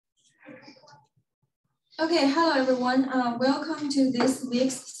Okay, hello everyone. Welcome to this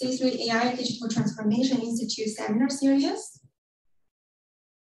week's C3 AI Digital Transformation Institute seminar series.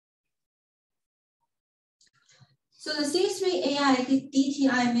 So the C3 AI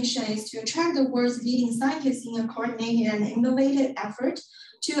DTI mission is to attract the world's leading scientists in a coordinated and innovative effort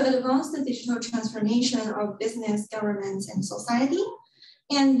to advance the digital transformation of business, governments, and society.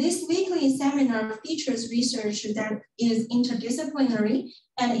 And this weekly seminar features research that is interdisciplinary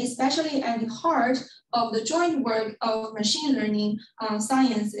and especially at the heart of the joint work of machine learning,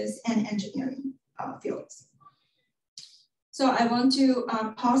 sciences, and engineering fields. So I want to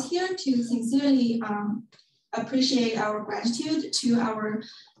pause here to sincerely appreciate our gratitude to our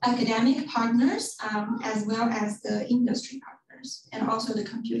academic partners, as well as the industry partners, and also the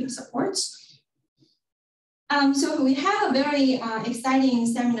computing supports. So we have a very exciting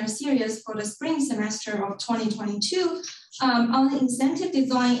seminar series for the spring semester of 2022 on incentive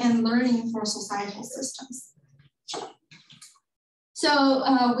design and learning for societal systems. So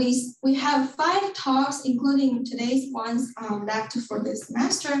we have 5 talks, including today's ones left for this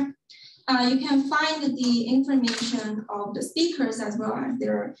semester. You can find the information of the speakers as well as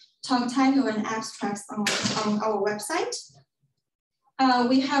their talk title and abstracts on our website.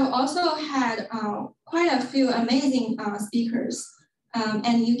 We have also had quite a few amazing speakers,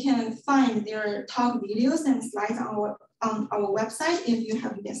 and you can find their talk videos and slides on our website if you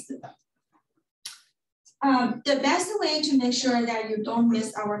have missed them. The best way to make sure that you don't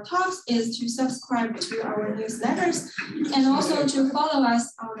miss our talks is to subscribe to our newsletters and also to follow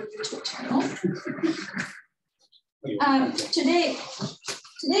us on the YouTube channel. Today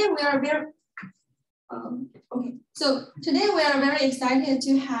we are very Today we are very excited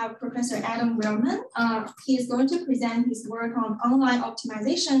to have Professor Adam Wierman. He is going to present his work on online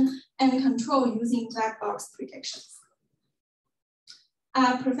optimization and control using black box predictions.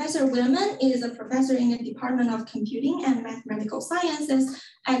 Professor Wierman is a professor in the Department of Computing and Mathematical Sciences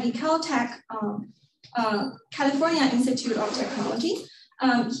at the Caltech, California Institute of Technology.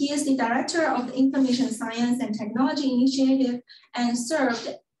 He is the director of the Information Science and Technology Initiative and served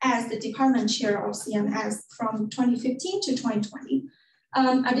as the department chair of CMS from 2015 to 2020.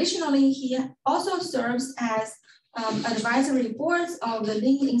 Additionally, he also serves as advisory boards of the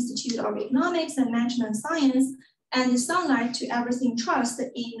Lin Institute of Economics and Management Science and the Sunlight to Everything Trust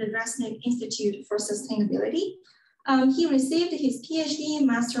in the Resnick Institute for Sustainability. He received his PhD,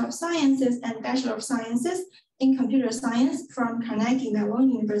 Master of Sciences, and Bachelor of Sciences in Computer Science from Carnegie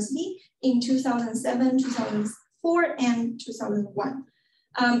Mellon University in 2007, 2004, and 2001.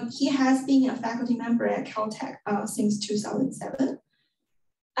 He has been a faculty member at Caltech since 2007.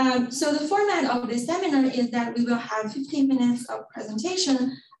 So the format of this seminar is that we will have 15 minutes of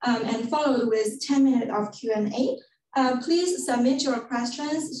presentation and followed with 10 minutes of Q&A. Please submit your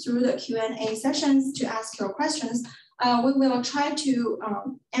questions through the Q&A sessions to ask your questions. We will try to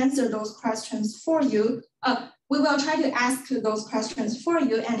answer those questions for you. We will try to ask those questions for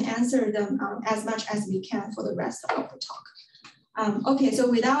you and answer them as much as we can for the rest of the talk. Okay, so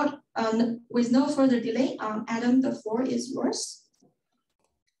with no further delay, Adam, the floor is yours.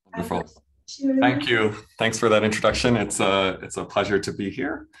 Wonderful. Thank you. Thanks for that introduction. It's a pleasure to be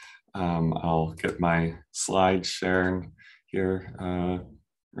here. I'll get my slide shared here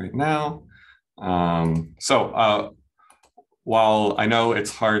right now. While I know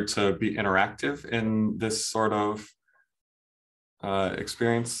it's hard to be interactive in this sort of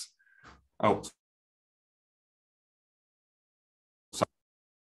experience,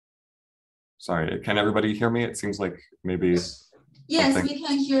 sorry, can everybody hear me? It seems like maybe. Yes, we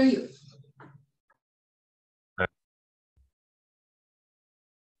can hear you.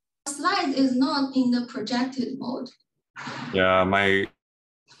 Slide is not in the projected mode. Yeah, my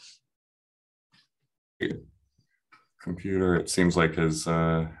computer, it seems like, is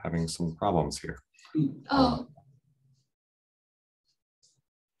having some problems here. Oh.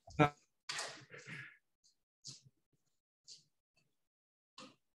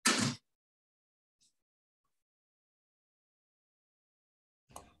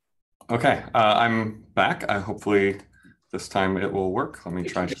 Okay, I'm back. Hopefully this time it will work. Let me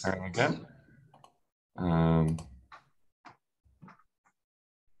try sharing again.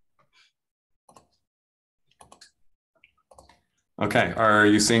 Okay, are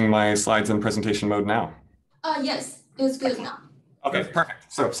you seeing my slides in presentation mode now? Yes, it's good now. Okay,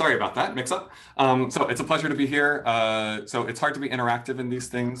 perfect. So sorry about that mix up. So it's a pleasure to be here. So it's hard to be interactive in these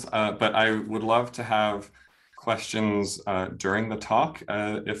things, but I would love to have questions during the talk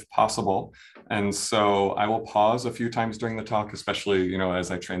if possible. And so I will pause a few times during the talk, especially, as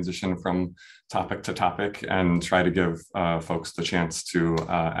I transition from topic to topic, and try to give folks the chance to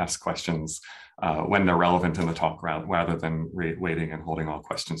ask questions when they're relevant in the talk, rather than waiting and holding all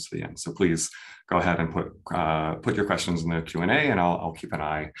questions to the end. So please go ahead and put your questions in the Q&A, and I'll keep an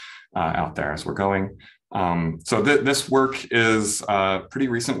eye out there as we're going. So this work is pretty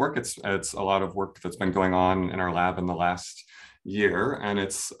recent work. It's a lot of work that's been going on in our lab in the last year, and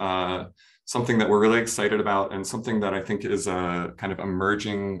it's something that we're really excited about, and something that I think is a kind of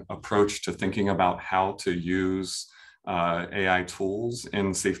emerging approach to thinking about how to use AI tools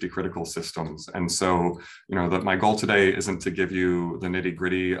in safety critical systems. And so, my goal today isn't to give you the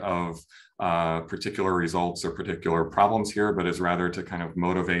nitty-gritty of particular results or particular problems here, but is rather to kind of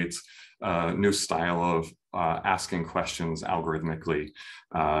motivate a new style of asking questions algorithmically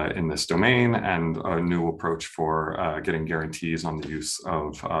in this domain, and a new approach for getting guarantees on the use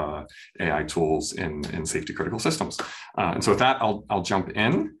of AI tools in safety critical systems. And so with that, I'll jump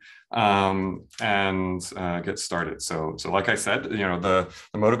in and get started. So like I said, the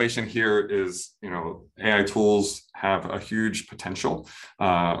motivation here is, AI tools have a huge potential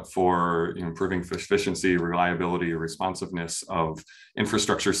for improving efficiency, reliability, responsiveness of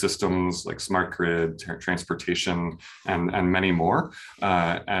infrastructure systems like smart grid, transportation, and many more.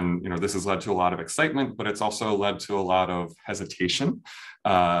 And this has led to a lot of excitement, but it's also led to a lot of hesitation.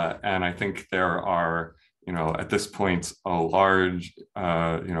 And I think there are, at this point, a large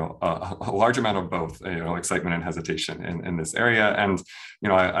amount of both, excitement and hesitation in this area. And,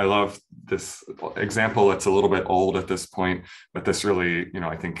 I love this example. It's a little bit old at this point, but this really,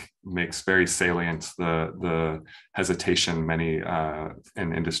 I think makes very salient the hesitation many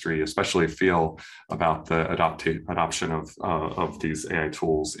in industry especially feel about the adoption of these AI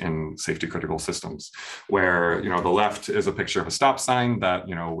tools in safety critical systems, where, the left is a picture of a stop sign that,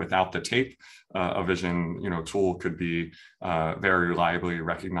 without the tape, a vision tool could be very reliably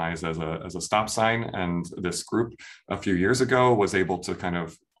recognized as a stop sign. And this group a few years ago was able to kind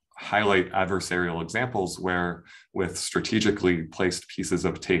of highlight adversarial examples where, with strategically placed pieces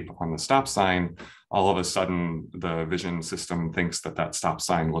of tape on the stop sign, all of a sudden the vision system thinks that stop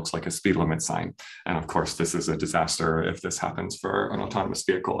sign looks like a speed limit sign. And of course, this is a disaster if this happens for an autonomous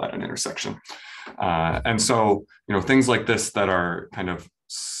vehicle at an intersection. And so, things like this that are kind of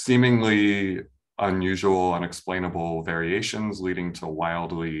seemingly unusual, unexplainable variations leading to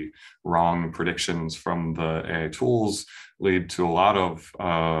wildly wrong predictions from the AI tools lead to a lot of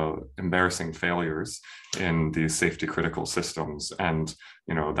embarrassing failures in these safety critical systems. And,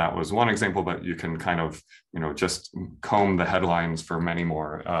 that was one example, but you can kind of, just comb the headlines for many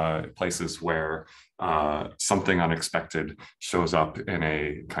more places where something unexpected shows up in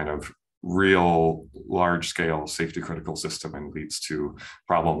a kind of real large-scale safety critical system and leads to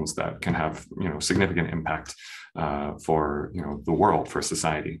problems that can have significant impact for the world, for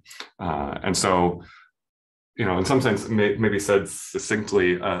society. And so, in some sense, maybe said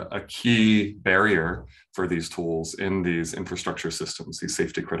succinctly, a key barrier for these tools in these infrastructure systems, these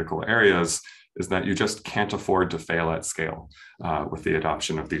safety critical areas, is that you just can't afford to fail at scale with the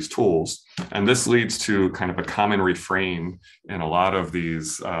adoption of these tools. And this leads to kind of a common refrain in a lot of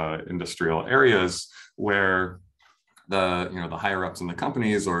these industrial areas where the higher ups in the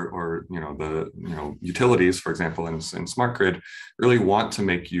companies or the utilities, for example, in smart grid, really want to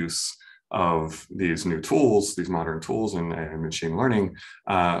make use of these new tools, these modern tools and machine learning,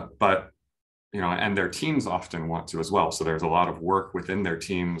 but and their teams often want to as well. So there's a lot of work within their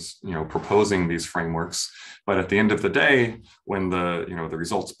teams, proposing these frameworks. But at the end of the day, when the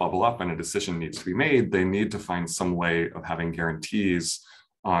results bubble up and a decision needs to be made, they need to find some way of having guarantees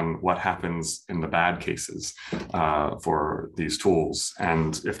on what happens in the bad cases for these tools.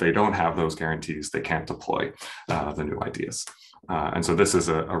 And if they don't have those guarantees, they can't deploy the new ideas. And so this is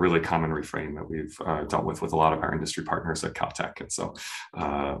a really common refrain that we've dealt with a lot of our industry partners at Caltech. And so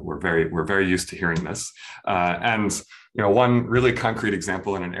we're very used to hearing this. And one really concrete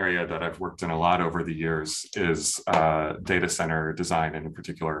example in an area that I've worked in a lot over the years is data center design, and in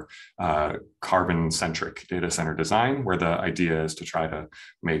particular, carbon-centric data center design, where the idea is to try to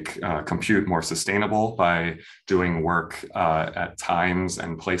make compute more sustainable by doing work at times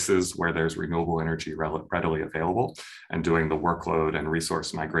and places where there's renewable energy readily available, and doing the workload and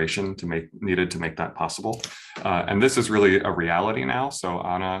resource migration needed to make that possible. And this is really a reality now. So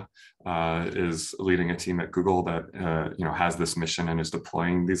Anna is leading a team at Google that has this mission and is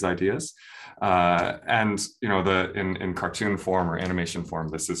deploying these ideas. And in cartoon form or animation form,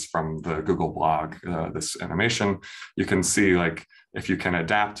 this is from the Google blog. This animation, you can see like if you can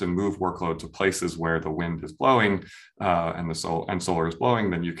adapt and move workload to places where the wind is blowing and solar is blowing,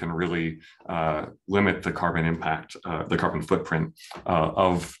 then you can really limit the carbon impact, the carbon footprint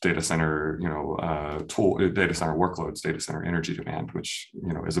of data center, data center workloads, data center energy demand, which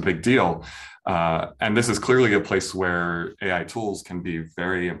is a big deal. And this is clearly a place where AI tools can be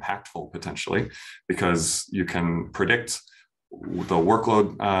very impactful potentially, because you can predict the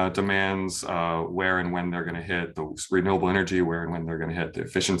workload demands, where and when they're going to hit, the renewable energy, where and when they're going to hit, the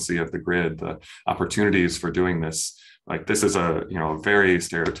efficiency of the grid, the opportunities for doing this. Like, this is a very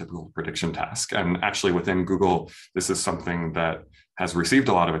stereotypical prediction task. And actually within Google, this is something that has received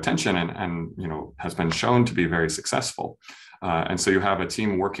a lot of attention and has been shown to be very successful. And so you have a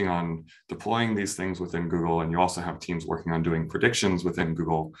team working on deploying these things within Google, and you also have teams working on doing predictions within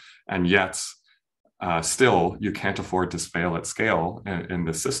Google, and yet still, you can't afford to fail at scale in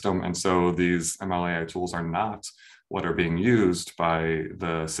the system. And so these ML AI tools are not what are being used by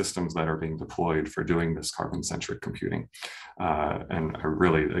the systems that are being deployed for doing this carbon-centric computing. And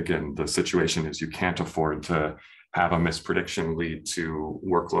really, again, the situation is you can't afford to have a misprediction lead to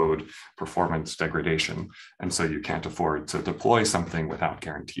workload performance degradation. And so you can't afford to deploy something without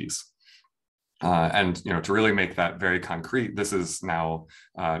guarantees. And to really make that very concrete, this is now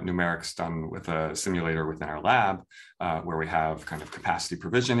numerics done with a simulator within our lab, where we have kind of capacity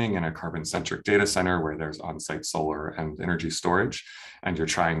provisioning in a carbon-centric data center where there's on-site solar and energy storage, and you're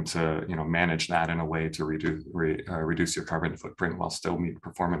trying to manage that in a way to reduce your carbon footprint while still meet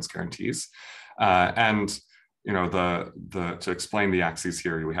performance guarantees. To explain the axes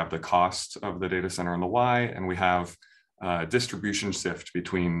here, we have the cost of the data center on the Y, and we have distribution shift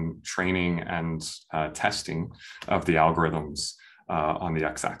between training and testing of the algorithms on the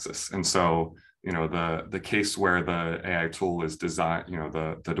x-axis. And so, the case where the AI tool is designed,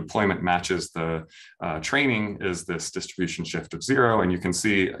 the deployment matches the training is this distribution shift of 0. And you can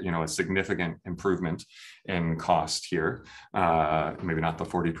see, a significant improvement in cost here. Maybe not the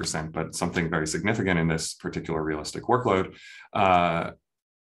 40%, but something very significant in this particular realistic workload.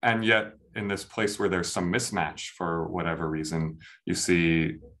 And yet, in this place where there's some mismatch for whatever reason, you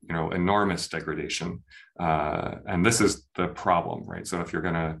see, enormous degradation. And this is the problem, right? So if you're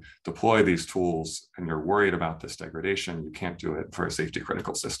going to deploy these tools and you're worried about this degradation, you can't do it for a safety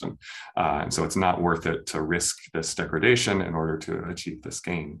critical system. And so it's not worth it to risk this degradation in order to achieve this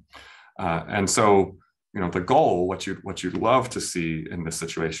gain. And so, the goal, what you'd love to see in this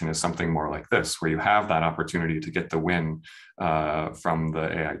situation is something more like this, where you have that opportunity to get the win from the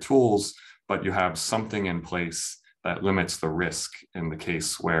AI tools, but you have something in place that limits the risk in the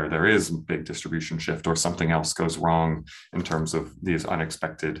case where there is big distribution shift or something else goes wrong in terms of these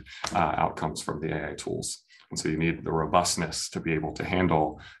unexpected outcomes from the AI tools. And so you need the robustness to be able to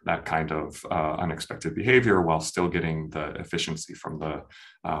handle that kind of unexpected behavior while still getting the efficiency from the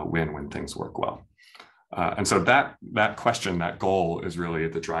win when things work well. And so that question, that goal, is really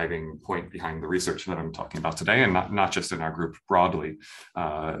the driving point behind the research that I'm talking about today, and not just in our group broadly,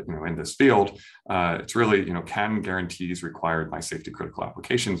 in this field. It's really, can guarantees required by safety critical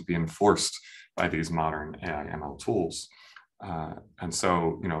applications be enforced by these modern AI ML tools? And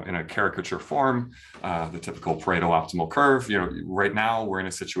so, in a caricature form, the typical Pareto optimal curve, right now we're in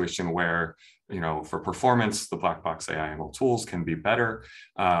a situation where, for performance, the black box AI ML tools can be better,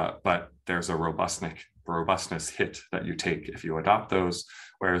 but there's a robustness hit that you take if you adopt those,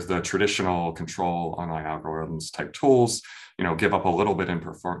 whereas the traditional control online algorithms type tools, give up a little bit in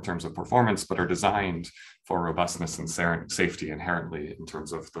terms of performance, but are designed for robustness and safety inherently in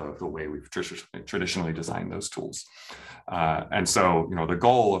terms of the way we've traditionally designed those tools. And so, the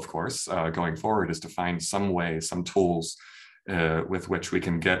goal, of course, going forward is to find some way, some tools with which we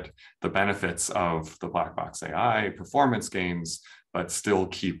can get the benefits of the black box AI performance gains, but still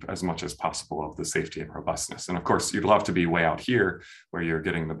keep as much as possible of the safety and robustness. And of course, you'd love to be way out here where you're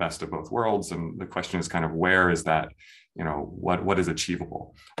getting the best of both worlds. And the question is kind of, where is that, what is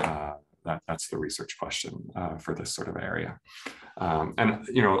achievable? That's the research question for this sort of area. And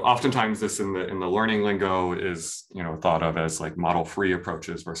oftentimes this in the learning lingo is thought of as like model-free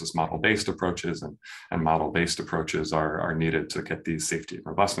approaches versus model-based approaches, and model-based approaches are needed to get these safety and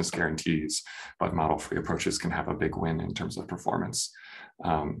robustness guarantees, but model-free approaches can have a big win in terms of performance.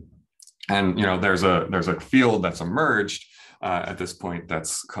 And there's a field that's emerged at this point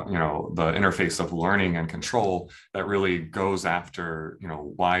that's, the interface of learning and control that really goes after,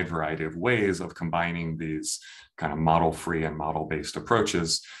 wide variety of ways of combining these kind of model-free and model-based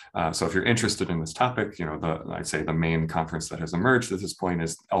approaches. So if you're interested in this topic, I'd say the main conference that has emerged at this point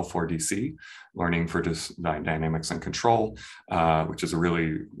is L4DC, Learning for Dynamics and Control, which is a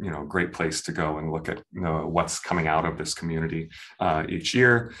really, great place to go and look at what's coming out of this community each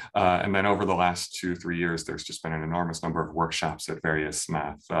year. And then over the last 2-3 years, there's just been an enormous number of workshops at various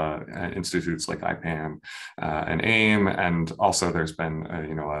math institutes like IPAM and AIM, and also there's been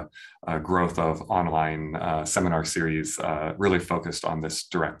a growth of online seminar series really focused on this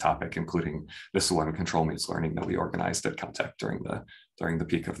direct topic, including this one, Control Meets Learning, that we organized at Caltech during the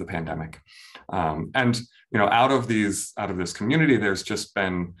peak of the pandemic. And out of this community, there's just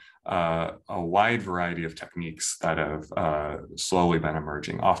been a wide variety of techniques that have slowly been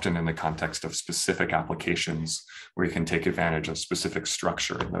emerging, often in the context of specific applications where you can take advantage of specific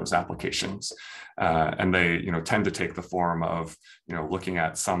structure in those applications. And they tend to take the form of looking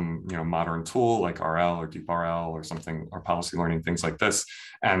at some modern tool like RL or deep RL or something, or policy learning, things like this,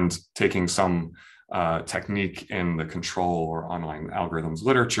 and taking some technique in the control or online algorithms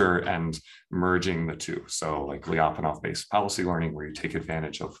literature and merging the two. So like Lyapunov-based policy learning, where you take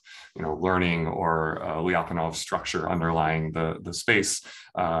advantage of learning or Lyapunov structure underlying the space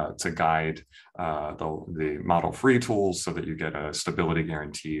to guide the model-free tools, so that you get a stability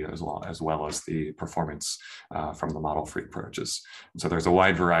guarantee as well as the performance from the model-free approaches. And so there's a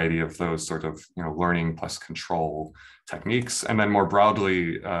wide variety of those sort of learning plus control techniques. And then more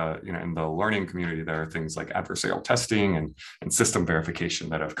broadly, in the learning community, there are things like adversarial testing and system verification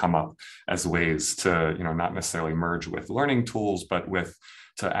that have come up as ways to not necessarily merge with learning tools, but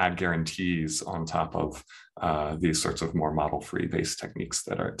to add guarantees on top of these sorts of more model-free based techniques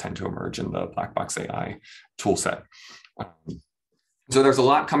that tend to emerge in the black box AI tool set. So there's a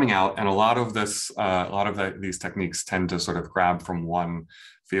lot coming out, and a lot of these techniques tend to sort of grab from one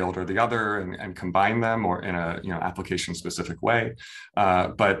field or the other and combine them, or in a application specific way.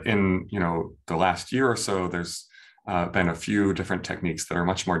 But in the last year or so, there's been a few different techniques that are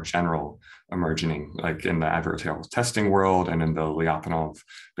much more general emerging, like in the adversarial testing world and in the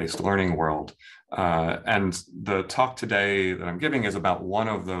Lyapunov-based learning world. And the talk today that I'm giving is about one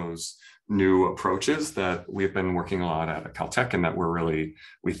of those new approaches that we've been working a lot at Caltech, and that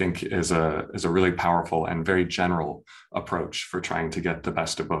we think is a really powerful and very general approach for trying to get the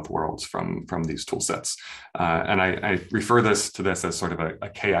best of both worlds from these tool sets. And I refer to this as sort of a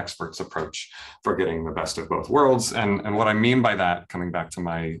K-experts approach for getting the best of both worlds. And what I mean by that, coming back to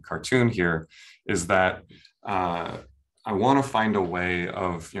my cartoon here, is that I want to find a way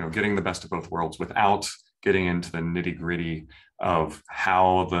of getting the best of both worlds without getting into the nitty-gritty of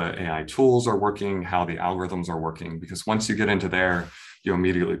how the AI tools are working, how the algorithms are working, because once you get into there, you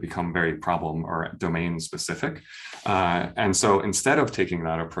immediately become very problem or domain specific. And so instead of taking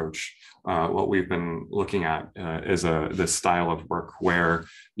that approach, what we've been looking at is this style of work where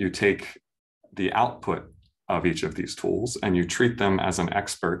you take the output of each of these tools and you treat them as an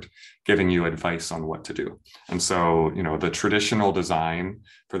expert giving you advice on what to do. And so, the traditional design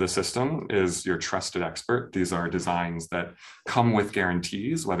for the system is your trusted expert. These are designs that come with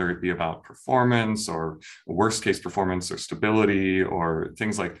guarantees, whether it be about performance or worst case performance or stability or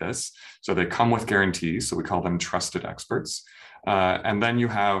things like this. So they come with guarantees. So we call them trusted experts. And then you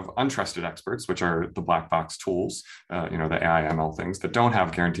have untrusted experts, which are the black box tools, the AI ML things that don't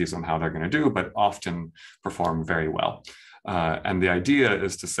have guarantees on how they're going to do, but often perform very well. And the idea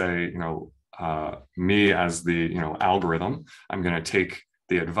is to say, me as the algorithm, I'm going to take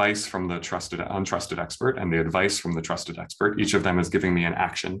the advice from the untrusted expert and the advice from the trusted expert. Each of them is giving me an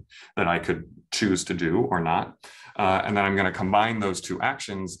action that I could choose to do or not. And then I'm going to combine those two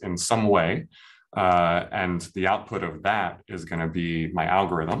actions in some way. And the output of that is going to be my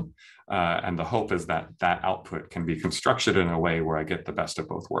algorithm. And the hope is that that output can be constructed in a way where I get the best of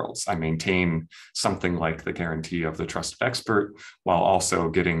both worlds. I maintain something like the guarantee of the trusted expert while also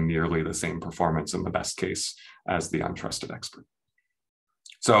getting nearly the same performance in the best case as the untrusted expert.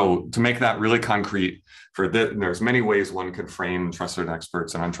 So to make that really concrete, there's many ways one could frame trusted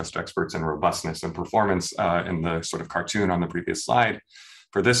experts and untrusted experts in robustness and performance in the sort of cartoon on the previous slide.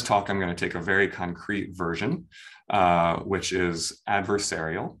 For this talk, I'm going to take a very concrete version, which is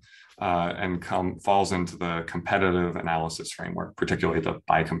adversarial and falls into the competitive analysis framework, particularly the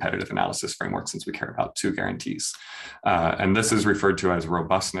bi-competitive analysis framework, since we care about two guarantees. And this is referred to as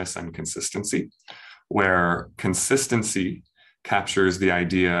robustness and consistency, where consistency captures the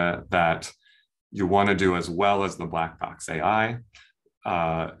idea that you want to do as well as the black box AI,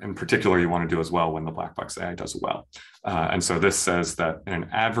 in particular, you want to do as well when the black box AI does well. And so this says that in an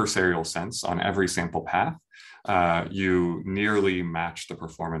adversarial sense, on every sample path, you nearly match the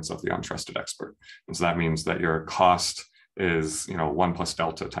performance of the untrusted expert. And so that means that your cost is 1 plus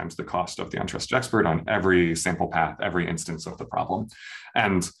delta times the cost of the untrusted expert on every sample path, every instance of the problem.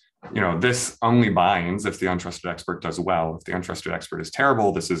 And this only binds if the untrusted expert does well. If the untrusted expert is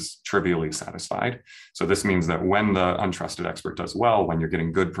terrible, this is trivially satisfied. So this means that when the untrusted expert does well, when you're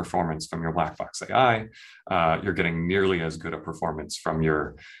getting good performance from your black box AI, you're getting nearly as good a performance from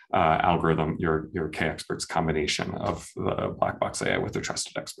your algorithm, your K-experts combination of the black box AI with the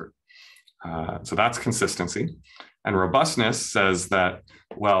trusted expert. So that's consistency. And robustness says that,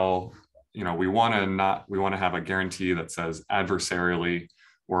 well, we want to have a guarantee that says adversarially,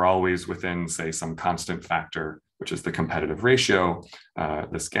 we're always within, say, some constant factor, which is the competitive ratio,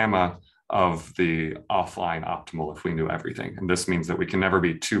 this gamma, of the offline optimal if we knew everything. And this means that we can never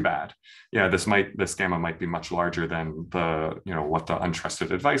be too bad. Yeah, this gamma might be much larger than what the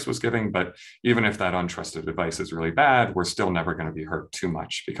untrusted advice was giving, but even if that untrusted advice is really bad, we're still never going to be hurt too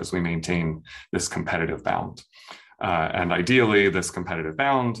much because we maintain this competitive bound. And ideally, this competitive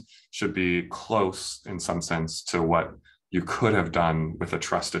bound should be close in some sense to what you could have done with a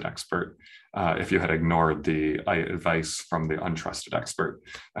trusted expert if you had ignored the advice from the untrusted expert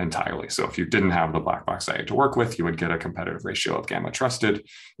entirely. So if you didn't have the black box AI to work with, you would get a competitive ratio of gamma trusted.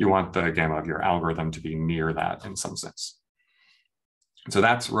 You want the gamma of your algorithm to be near that in some sense. So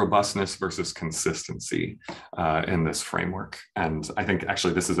that's robustness versus consistency in this framework. And I think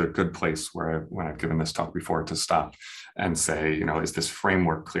actually this is a good place where when I've given this talk before to stop and say, is this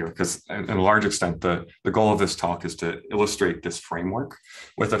framework clear? Because in a large extent, the goal of this talk is to illustrate this framework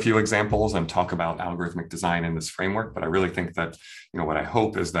with a few examples and talk about algorithmic design in this framework. But I really think that, what I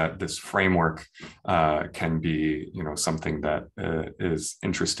hope is that this framework can be, something that is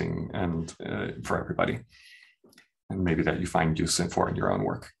interesting and for everybody. And maybe that you find use for in your own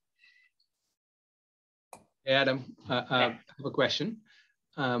work. Hey, Adam, I have a question.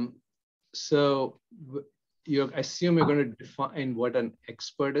 So I assume you're going to define what an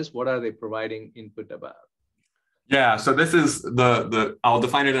expert is. What are they providing input about? Yeah, so this is I'll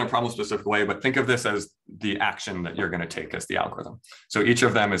define it in a problem-specific way, but think of this as the action that you're going to take as the algorithm. So each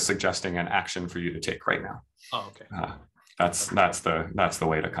of them is suggesting an action for you to take right now. Oh, okay. That's the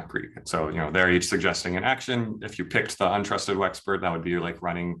way to concrete it. So they're each suggesting an action. If you picked the untrusted expert, that would be like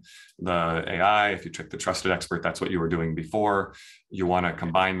running the AI. If you took the trusted expert, that's what you were doing before. You want to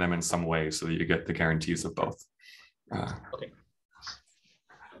combine them in some way so that you get the guarantees of both. Okay.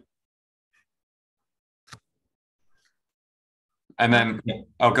 And then,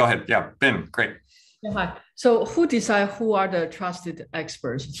 go ahead. Yeah, Ben, great. Yeah, hi. So who decides who are the trusted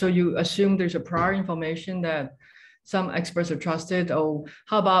experts? So you assume there's a prior information that some experts are trusted, or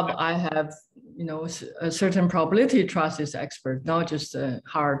how about I have, a certain probability to trust this expert, not just a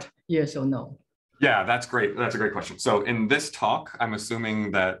hard yes or no? Yeah, that's great. That's a great question. So in this talk, I'm assuming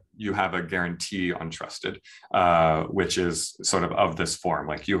that you have a guarantee on trusted, which is sort of this form.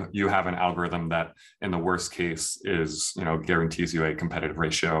 Like you have an algorithm that in the worst case is, guarantees you a competitive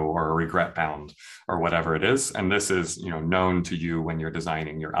ratio or a regret bound or whatever it is. And this is, known to you when you're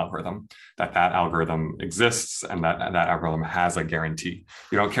designing your algorithm, that algorithm exists and that algorithm has a guarantee.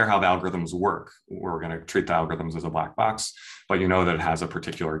 You don't care how the algorithms work. We're going to treat the algorithms as a black box, but you know that it has a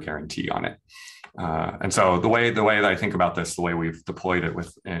particular guarantee on it. And so the way that I think about this, the way we've deployed it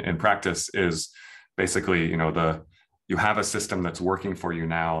in practice is basically, you have a system that's working for you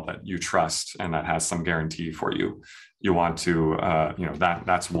now that you trust and that has some guarantee for you. You want to,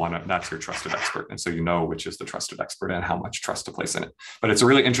 that's your trusted expert. And so which is the trusted expert and how much trust to place in it. But it's a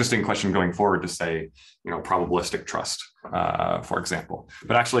really interesting question going forward to say, probabilistic trust, for example.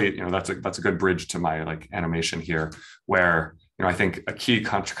 But actually, that's a good bridge to my animation here where, I think a key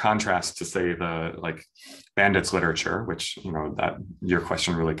contrast to say the bandits literature, which, that your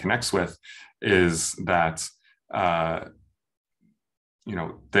question really connects with, is that,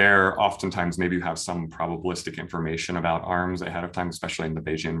 there oftentimes maybe you have some probabilistic information about arms ahead of time, especially in the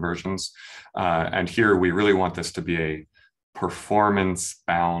Bayesian versions. And here we really want this to be a performance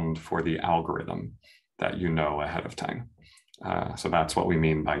bound for the algorithm that ahead of time. So that's what we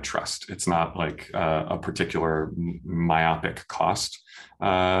mean by trust. It's not like a particular myopic cost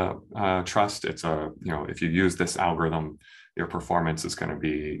trust. It's if you use this algorithm, your performance is going to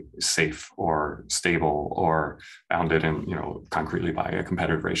be safe or stable or bounded in, concretely by a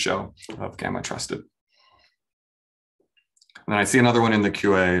competitive ratio of gamma trusted. And I see another one in the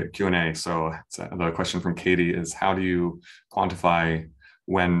Q&A. So the question from Katie is, how do you quantify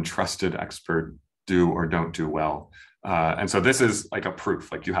when trusted expert do or don't do well? And so this is like a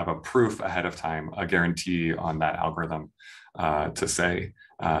proof, like you have a proof ahead of time, a guarantee on that algorithm to say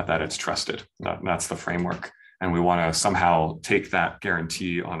that it's trusted. That's the framework. And we want to somehow take that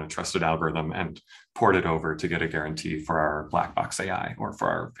guarantee on a trusted algorithm and port it over to get a guarantee for our black box AI or for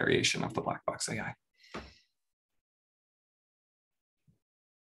our variation of the black box AI.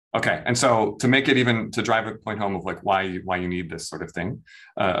 Okay, and so to make it even, to drive a point home of like why you need this sort of thing,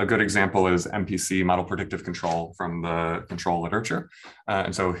 a good example is MPC, model predictive control, from the control literature.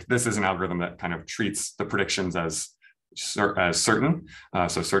 And so this is an algorithm that kind of treats the predictions as certain,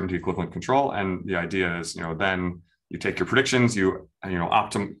 so certainty equivalent control. And the idea is, then you take your predictions,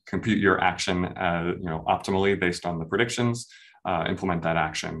 compute your action, optimally based on the predictions, implement that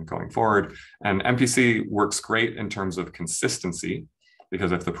action going forward. And MPC works great in terms of consistency,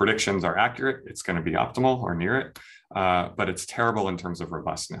 because if the predictions are accurate, it's going to be optimal or near it. But it's terrible in terms of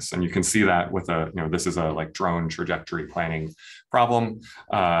robustness. And you can see that with this is a like drone trajectory planning problem.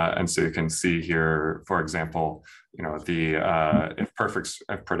 And so you can see here, for example, if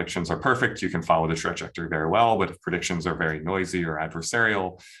predictions are perfect, you can follow the trajectory very well. But if predictions are very noisy or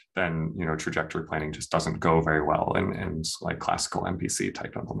adversarial, then trajectory planning just doesn't go very well in like classical MPC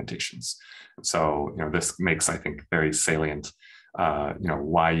type implementations. So this makes, I think, very salient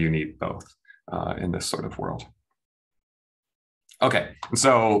why you need both in this sort of world. Okay, and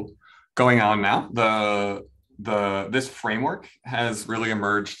so going on now, this framework has really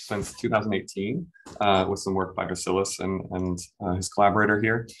emerged since 2018 with some work by Vasilis and his collaborator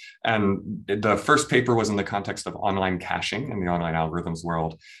here. And the first paper was in the context of online caching in the online algorithms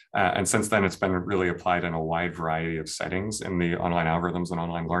world. And since then, it's been really applied in a wide variety of settings in the online algorithms and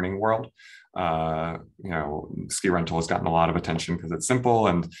online learning world. Ski rental has gotten a lot of attention because it's simple,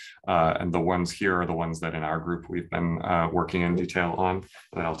 and the ones here are the ones that in our group we've been working in detail on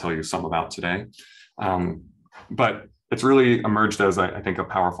that I'll tell you some about today. But it's really emerged as, I think, a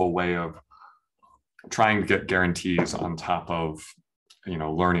powerful way of trying to get guarantees on top of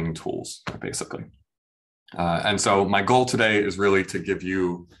learning tools, basically. And so my goal today is really to give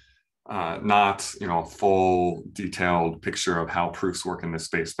you not a full detailed picture of how proofs work in this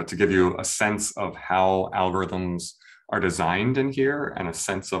space, but to give you a sense of how algorithms are designed in here and a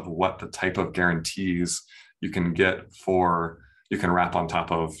sense of what the type of guarantees you can wrap on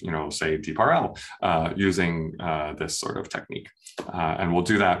top of, say, DeepRL using this sort of technique. And we'll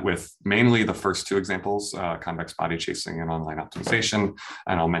do that with mainly the first two examples, convex body chasing and online optimization.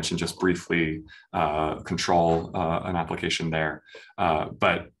 And I'll mention just briefly control, an application there.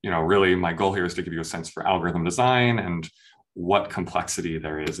 But really my goal here is to give you a sense for algorithm design and what complexity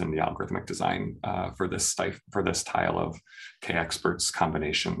there is in the algorithmic design for this style of K-experts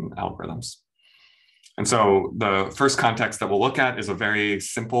combination algorithms. And so the first context that we'll look at is a very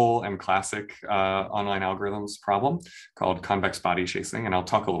simple and classic online algorithms problem called convex body chasing. And I'll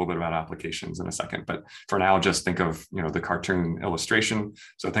talk a little bit about applications in a second, but for now, just think of the cartoon illustration.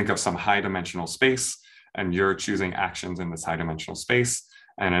 So think of some high dimensional space, and you're choosing actions in this high dimensional space.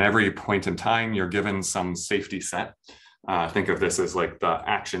 And at every point in time, you're given some safety set. Think of this as like the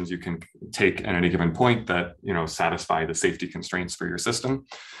actions you can take at any given point that satisfy the safety constraints for your system.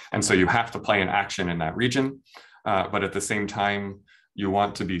 And so you have to play an action in that region, but at the same time, you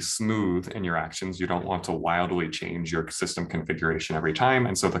want to be smooth in your actions. You don't want to wildly change your system configuration every time.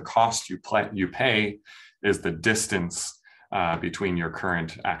 And so the cost you pay is the distance between your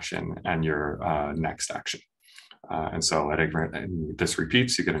current action and your next action. And so this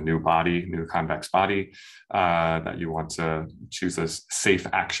repeats, you get a new body, new convex body that you want to choose a safe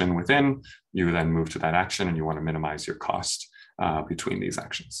action within. You then move to that action and you want to minimize your cost between these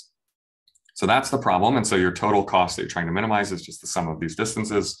actions. So that's the problem. And so your total cost that you're trying to minimize is just the sum of these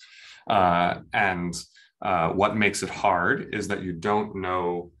distances. And what makes it hard is that you don't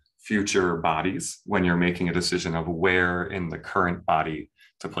know future bodies when you're making a decision of where in the current body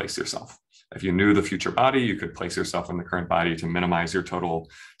to place yourself. If you knew the future body, you could place yourself in the current body to minimize your total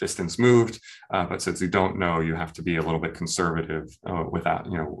distance moved. But since you don't know, you have to be a little bit conservative without,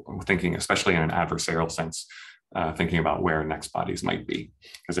 thinking, especially in an adversarial sense, thinking about where next bodies might be.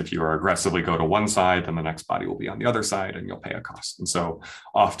 Because if you are aggressively go to one side, then the next body will be on the other side and you'll pay a cost. And so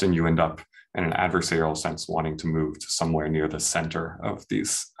often you end up in an adversarial sense wanting to move to somewhere near the center of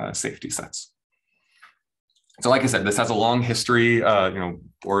these safety sets. So like I said, this has a long history,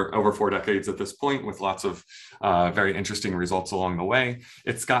 or over 4 decades at this point, with lots of very interesting results along the way.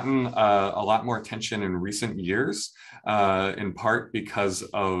 It's gotten a lot more attention in recent years, in part because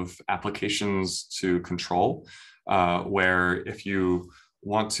of applications to control, where if you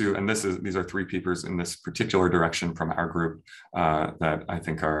want to, and these are 3 papers in this particular direction from our group that I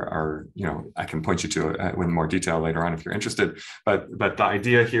think are I can point you to with more detail later on if you're interested. But the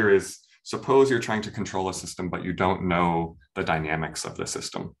idea here is, suppose you're trying to control a system, but you don't know the dynamics of the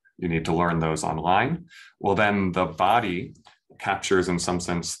system. You need to learn those online. Well, then the body captures, in some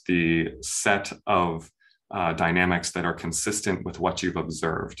sense, the set of dynamics that are consistent with what you've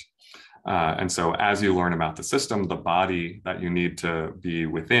observed. And so as you learn about the system, the body that you need to be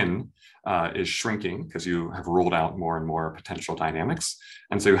within is shrinking because you have ruled out more and more potential dynamics.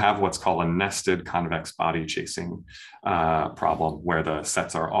 And so you have what's called a nested convex body chasing problem, where the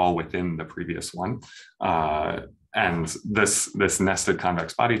sets are all within the previous one. And this nested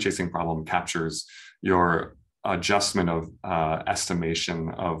convex body chasing problem captures your adjustment of estimation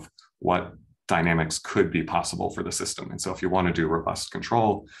of what dynamics could be possible for the system. And so if you want to do robust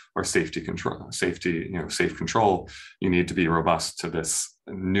control or safe control, you need to be robust to this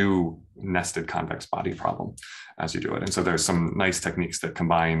new nested convex body problem as you do it. And so there's some nice techniques that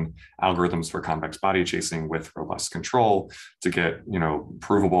combine algorithms for convex body chasing with robust control to get,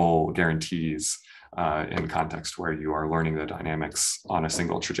 provable guarantees in context where you are learning the dynamics on a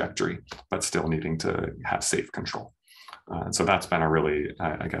single trajectory, but still needing to have safe control. And so that's been a really,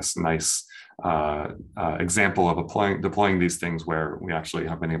 nice example of deploying these things where we actually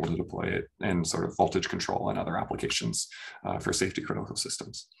have been able to deploy it in sort of voltage control and other applications for safety critical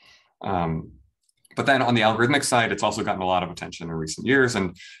systems. But then on the algorithmic side, it's also gotten a lot of attention in recent years,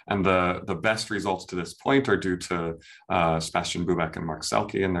 and the best results to this point are due to Sebastian Bubeck and Mark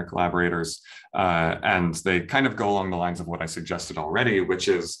Selke and their collaborators, and they kind of go along the lines of what I suggested already, which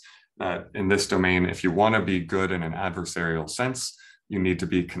is that in this domain, if you want to be good in an adversarial sense, you need to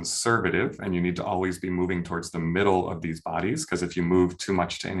be conservative, and you need to always be moving towards the middle of these bodies, because if you move too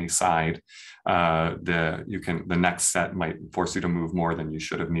much to any side, the next set might force you to move more than you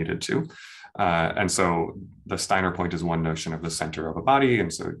should have needed to. And so the Steiner point is one notion of the center of a body.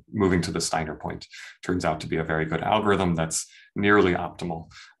 And so moving to the Steiner point turns out to be a very good algorithm that's nearly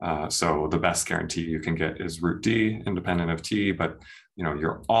optimal. So the best guarantee you can get is root D independent of T, but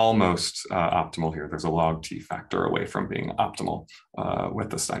you're almost optimal here. There's a log T factor away from being optimal with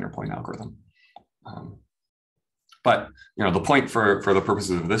the Steiner point algorithm. But the point for the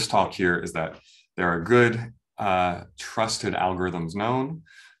purposes of this talk here is that there are good trusted algorithms known,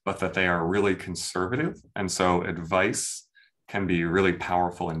 but that they are really conservative. And so advice can be really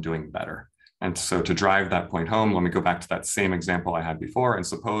powerful in doing better. And so to drive that point home, let me go back to that same example I had before. And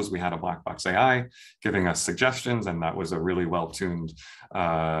suppose we had a black box AI giving us suggestions, and that was a really well-tuned,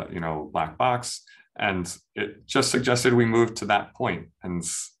 black box. And it just suggested we move to that point. And,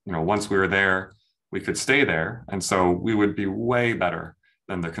 once we were there, we could stay there. And so we would be way better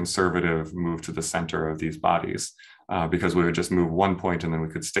than the conservative move to the center of these bodies. Because we would just move one point and then we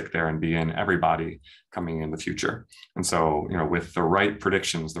could stick there and be in every body coming in the future. And so, with the right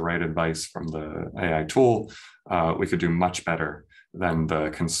predictions, the right advice from the AI tool, we could do much better than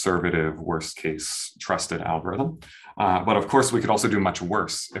the conservative, worst case trusted algorithm. But of course, we could also do much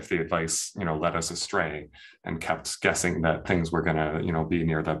worse if the advice, led us astray and kept guessing that things were gonna, be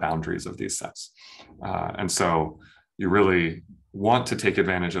near the boundaries of these sets. And so you really want to take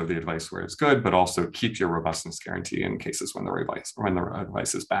advantage of the advice where it's good, but also keep your robustness guarantee in cases when the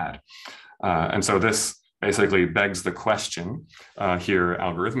advice is bad. And so this basically begs the question here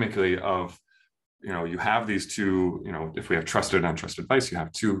algorithmically of, you have these two, if we have trusted and untrusted advice, you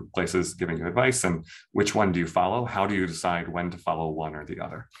have two places giving you advice, and which one do you follow? How do you decide when to follow one or the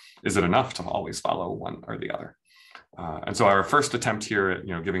other? Is it enough to always follow one or the other? And so our first attempt here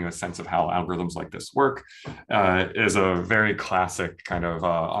at giving a sense of how algorithms like this work is a very classic kind of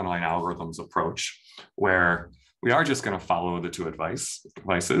online algorithms approach, where we are just going to follow the two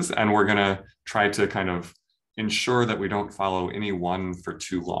advices, and we're going to try to kind of ensure that we don't follow any one for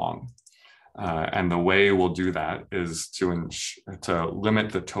too long. And the way we'll do that is to limit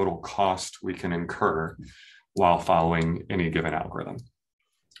the total cost we can incur while following any given algorithm.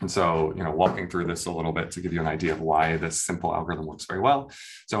 And so, walking through this a little bit to give you an idea of why this simple algorithm works very well.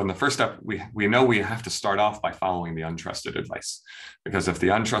 So in the first step, we know we have to start off by following the untrusted advice, because if the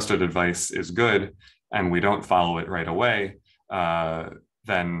untrusted advice is good and we don't follow it right away,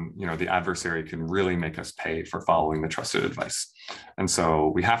 then the adversary can really make us pay for following the trusted advice. And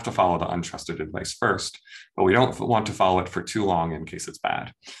so we have to follow the untrusted advice first, but we don't want to follow it for too long in case it's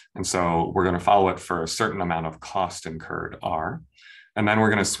bad. And so we're going to follow it for a certain amount of cost incurred R. And then we're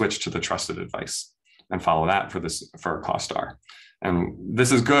going to switch to the trusted advice and follow that for cost R. And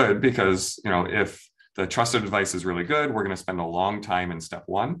this is good because, if the trusted advice is really good, we're going to spend a long time in step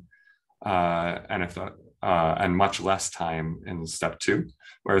one. And if the and much less time in step 2.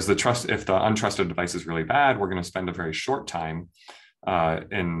 Whereas if the untrusted device is really bad, we're going to spend a very short time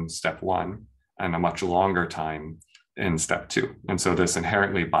in step 1 and a much longer time in step 2. And so this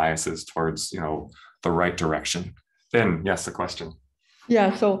inherently biases towards, the right direction. Then, yes, the question.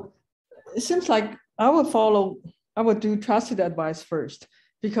 Yeah, so it seems like I would do trusted advice first,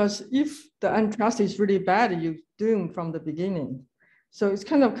 because if the untrusted is really bad, you're doing from the beginning. So it's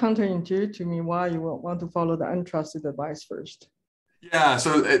kind of counterintuitive to me why you want to follow the untrusted advice first. Yeah,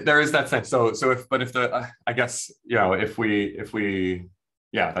 so there is that sense. I guess, if we,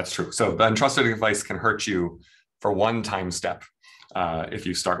 yeah, that's true. So the untrusted advice can hurt you for one time step if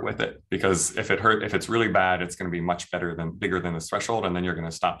you start with it, because if it's really bad, it's going to be much bigger than this threshold, and then you're going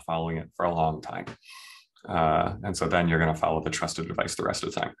to stop following it for a long time. And so then you're going to follow the trusted advice the rest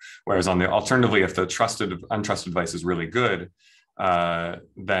of the time. Whereas alternatively, if the untrusted advice is really good,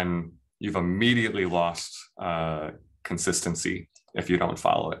 then you've immediately lost consistency if you don't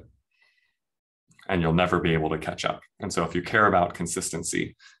follow it, and you'll never be able to catch up. And so if you care about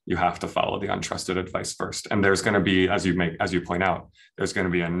consistency, you have to follow the untrusted advice first. And there's going to be, as you point out, there's going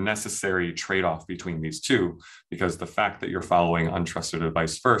to be a necessary trade-off between these two, because the fact that you're following untrusted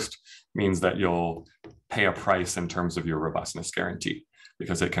advice first means that you'll pay a price in terms of your robustness guarantee,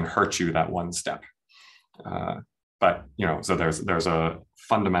 because it can hurt you that one step. But so there's a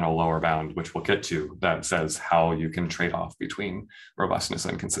fundamental lower bound, which we'll get to, that says how you can trade off between robustness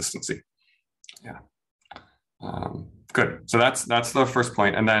and consistency. Yeah. Good. So that's the first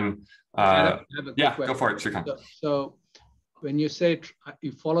point. And then, yeah, go for it, Shrikant. So when you say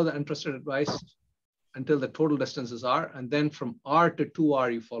you follow the untrusted advice until the total distances R, and then from R to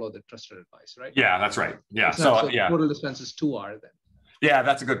 2R, you follow the trusted advice, right? Yeah, that's right. Yeah. So yeah, total distance is 2R then. Yeah,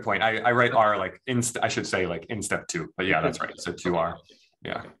 that's a good point. I write R like I should say like in step 2, but yeah, that's right. So 2R.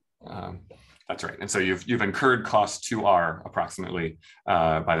 Yeah. That's right. And so you've incurred cost 2R approximately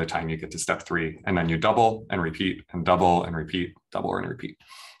by the time you get to step 3, and then you double and repeat and double and repeat, double and repeat.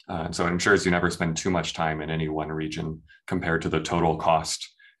 And so it ensures you never spend too much time in any one region compared to the total cost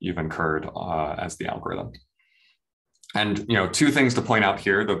you've incurred as the algorithm. And 2 things to point out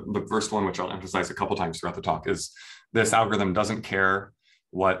here. The first one, which I'll emphasize a couple times throughout the talk, is this algorithm doesn't care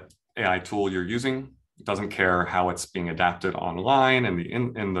what AI tool you're using. It doesn't care how it's being adapted online and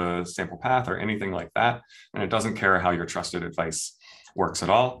in the sample path or anything like that. And it doesn't care how your trusted advice works at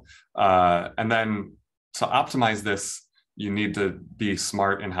all. And then to optimize this, you need to be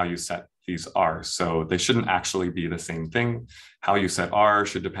smart in how you set these R's. So they shouldn't actually be the same thing. How you set R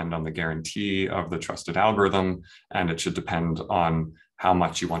should depend on the guarantee of the trusted algorithm, and it should depend on how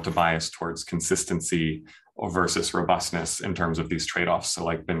much you want to bias towards consistency versus robustness in terms of these trade-offs. So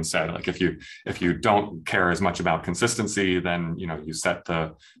like Ben said, like if you don't care as much about consistency, then you set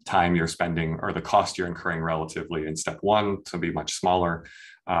the time you're spending or the cost you're incurring relatively in step 1 to be much smaller,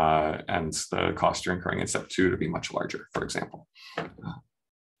 and the cost you're incurring in step 2 to be much larger, for example.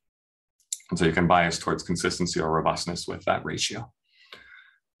 And so you can bias towards consistency or robustness with that ratio.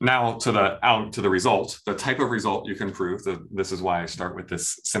 Now to the result, the type of result you can prove, this is why I start with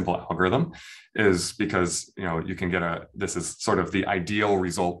this simple algorithm, is because you can get this is sort of the ideal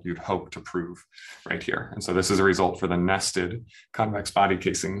result you'd hope to prove right here. And so this is a result for the nested convex body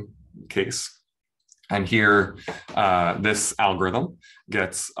casing case. And here, this algorithm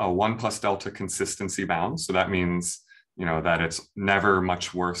gets a 1 plus delta consistency bound. So that means that it's never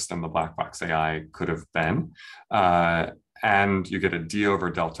much worse than the black box AI could have been. And you get a D over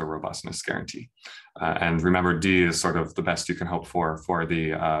delta robustness guarantee. And remember, D is sort of the best you can hope for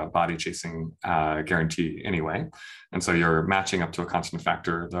the body chasing guarantee anyway. And so you're matching up to a constant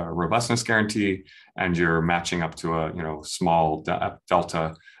factor, the robustness guarantee, and you're matching up to a small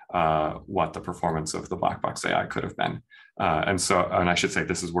delta what the performance of the black box AI could have been. And I should say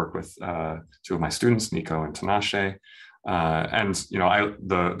this is work with 2 of my students, Nico and Tinashe. And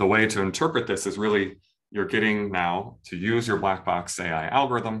the way to interpret this is really, you're getting now to use your black box AI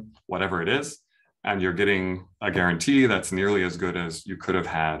algorithm, whatever it is, and you're getting a guarantee that's nearly as good as you could have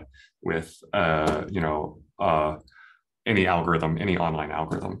had with any algorithm, any online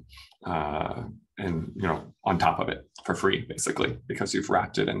algorithm, and on top of it for free, basically, because you've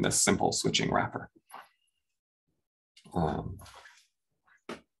wrapped it in this simple switching wrapper.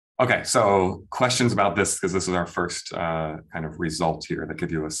 Okay, so questions about this, because this is our first kind of result here that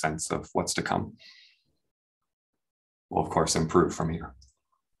give you a sense of what's to come. We'll, of course, improve from here.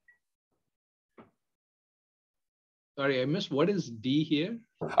 Sorry, I missed. What is D here?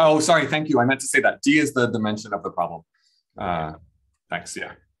 Oh, sorry. Thank you. I meant to say that. D is the dimension of the problem. Thanks.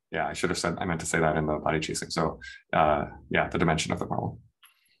 Yeah. Yeah, I should have said, I meant to say that in the body chasing. So yeah, the dimension of the problem.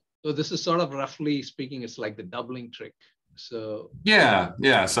 So this is sort of roughly speaking, it's like the doubling trick. So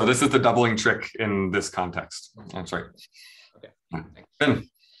yeah. So this is the doubling trick in this context. That's right. Okay. Ben.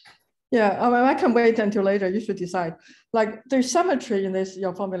 Yeah, I can wait until later. You should decide. Like there's symmetry in this,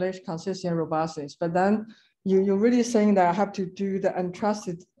 your formulation consistency and robustness, but then you're really saying that I have to do the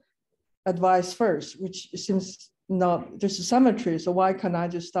untrusted advice first, which seems not, there's a symmetry. So why can't I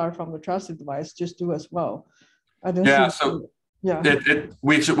just start from the trusted advice, just do as well? I don't Yeah, see, so yeah.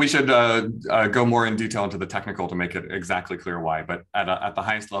 We should go more in detail into the technical to make it exactly clear why, but at the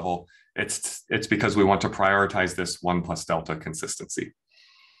highest level, it's because we want to prioritize this 1 plus delta consistency.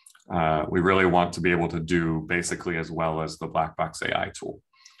 We really want to be able to do basically as well as the black box AI tool.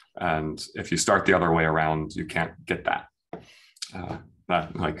 And if you start the other way around, you can't get that.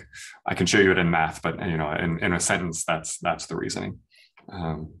 Like I can show you it in math, but you know, in a sentence, that's the reasoning.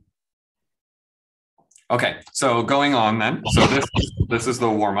 Okay, so going on then. So this is the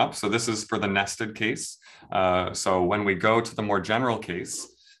warm up. So this is for the nested case. So when we go to the more general case,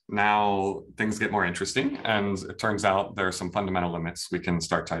 now things get more interesting, and it turns out there are some fundamental limits we can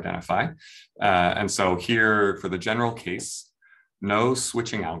start to identify. And so here for the general case, no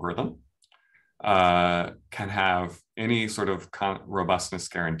switching algorithm can have any sort of robustness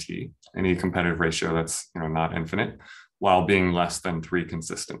guarantee, any competitive ratio that's not infinite, while being less than 3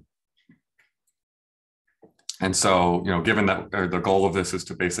 consistent. And so, given that the goal of this is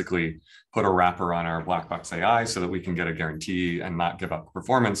to basically put a wrapper on our black box AI so that we can get a guarantee and not give up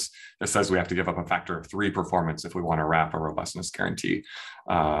performance, it says we have to give up a factor of 3 performance if we want to wrap a robustness guarantee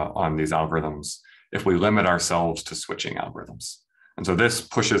on these algorithms, if we limit ourselves to switching algorithms. And so this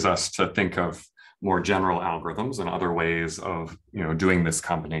pushes us to think of more general algorithms and other ways of doing this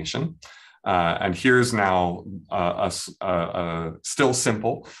combination. And here's now a still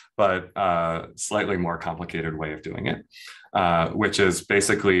simple, but slightly more complicated way of doing it, which is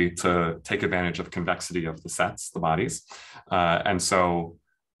basically to take advantage of convexity of the sets, the bodies. And so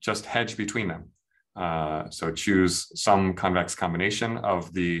just hedge between them. So choose some convex combination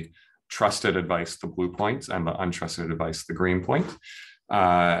of the trusted advice, the blue point, and the untrusted advice, the green point.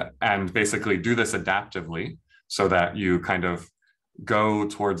 And basically do this adaptively so that you kind of go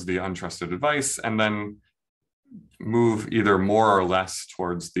towards the untrusted advice and then move either more or less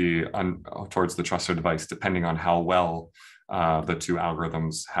towards the trusted advice, depending on how well the 2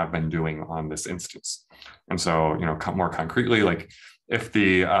 algorithms have been doing on this instance. And so, more concretely, like if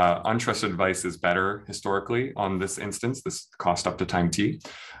the untrusted advice is better historically on this instance, this cost up to time t,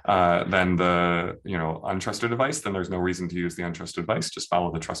 than the untrusted advice, then there's no reason to use the untrusted advice. Just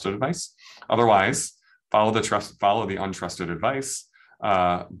follow the trusted advice. Otherwise, follow the untrusted advice,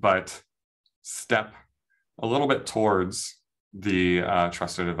 but step a little bit towards the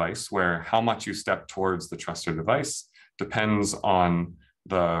trusted advice, where how much you step towards the trusted advice depends on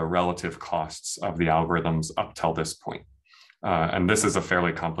the relative costs of the algorithms up till this point. And this is a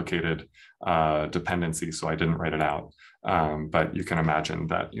fairly complicated dependency, so I didn't write it out. But you can imagine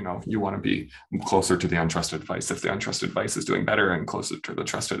that you want to be closer to the untrusted advice if the untrusted advice is doing better, and closer to the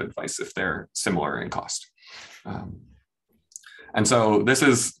trusted advice if they're similar in cost. And so this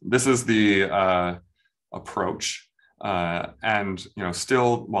is the approach. And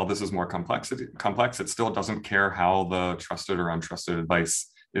still, while this is more complex, it still doesn't care how the trusted or untrusted advice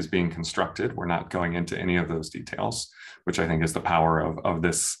is being constructed. We're not going into any of those details, which I think is the power of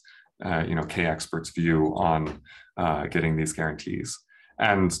this K-expert's view on getting these guarantees.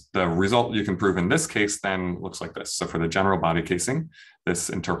 And the result you can prove in this case then looks like this. So for the general body casing,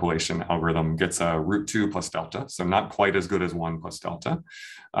 this interpolation algorithm gets a root 2 plus delta, so not quite as good as 1 plus delta,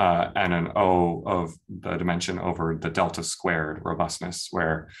 and an O of the dimension over the delta squared robustness,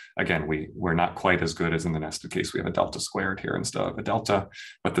 where again, we're not quite as good as in the nested case. We have a delta squared here instead of a delta,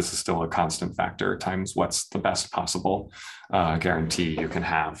 but this is still a constant factor times what's the best possible guarantee you can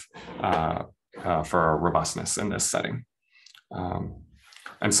have for robustness in this setting.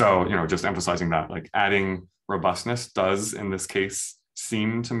 And so, just emphasizing that, like adding robustness does in this case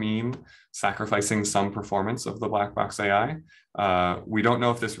seem to mean sacrificing some performance of the black box AI. We don't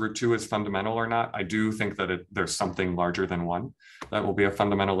know if this root 2 is fundamental or not. I do think that there's something larger than 1 that will be a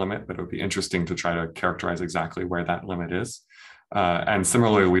fundamental limit, but it would be interesting to try to characterize exactly where that limit is. And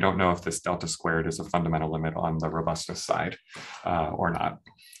similarly, we don't know if this delta squared is a fundamental limit on the robustness side or not.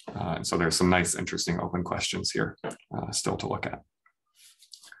 And so there's some nice, interesting open questions here still to look at.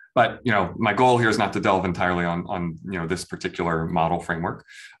 But my goal here is not to delve entirely on this particular model framework.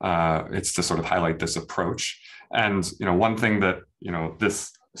 It's to sort of highlight this approach. And one thing that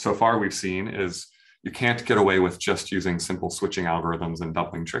this so far we've seen is you can't get away with just using simple switching algorithms and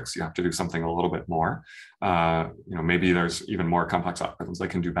doubling tricks. You have to do something a little bit more. Maybe there's even more complex algorithms that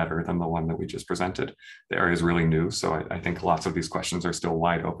can do better than the one that we just presented. The area is really new, so I think lots of these questions are still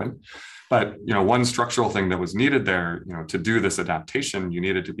wide open. But one structural thing that was needed there, to do this adaptation, you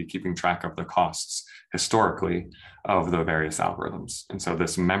needed to be keeping track of the costs historically of the various algorithms. And so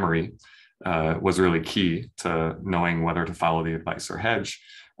this memory was really key to knowing whether to follow the advice or hedge.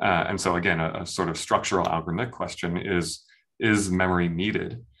 And so again, a sort of structural algorithmic question is memory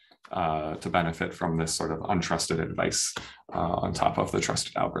needed to benefit from this sort of untrusted advice on top of the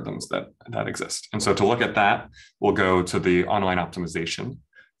trusted algorithms that exist? And so to look at that, we'll go to the online optimization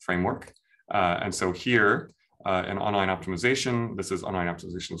framework. And so here in online optimization, this is online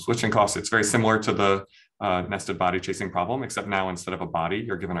optimization of switching costs. It's very similar to the nested body chasing problem, except now instead of a body,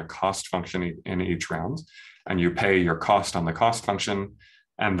 you're given a cost function in each round, and you pay your cost on the cost function,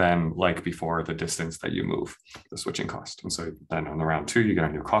 and then like before, the distance that you move, the switching cost. And so then on the round 2, you get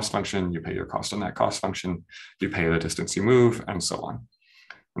a new cost function, you pay your cost on that cost function, you pay the distance you move, and so on.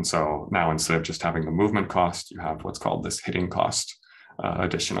 And so now instead of just having the movement cost, you have what's called this hitting cost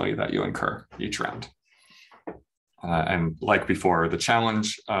additionally that you incur each round. And like before, the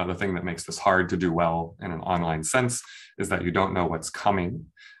challenge, the thing that makes this hard to do well in an online sense is that you don't know what's coming.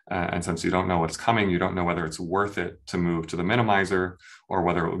 And since you don't know what's coming, you don't know whether it's worth it to move to the minimizer or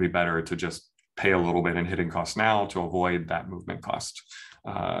whether it would be better to just pay a little bit in hitting cost now to avoid that movement cost.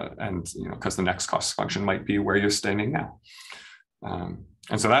 And because the next cost function might be where you're standing now.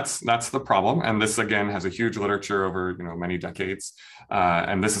 And so that's the problem. And this, again, has a huge literature over many decades.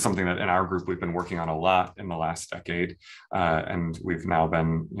 And this is something that in our group, we've been working on a lot in the last decade. And we've now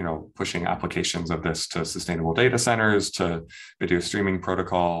been pushing applications of this to sustainable data centers, to video streaming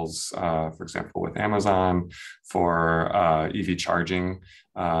protocols, for example, with Amazon, for EV charging,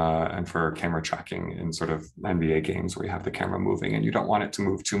 and for camera tracking in sort of NBA games where you have the camera moving and you don't want it to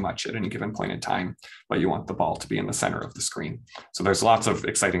move too much at any given point in time, but you want the ball to be in the center of the screen. So there's lots of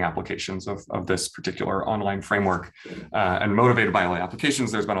exciting applications of this particular online framework. And motivated by all the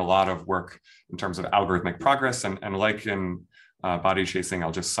applications, there's been a lot of work in terms of algorithmic progress. And like in body chasing,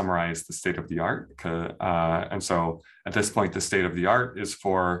 I'll just summarize the state of the art. And so at this point, the state of the art is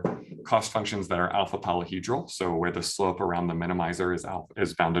for cost functions that are alpha polyhedral. So where the slope around the minimizer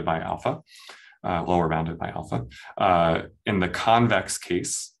is bounded by alpha, lower bounded by alpha. In the convex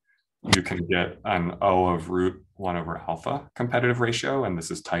case, you can get an O of root 1 over alpha competitive ratio. And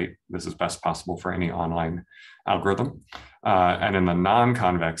this is tight. This is best possible for any online algorithm. And in the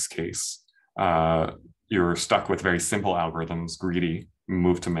non-convex case, you're stuck with very simple algorithms, greedy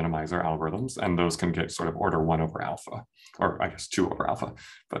move to minimizer algorithms, and those can get sort of order 1 over alpha, or I guess 2 over alpha,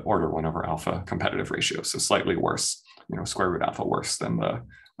 but order 1 over alpha competitive ratio. So slightly worse, square root alpha worse than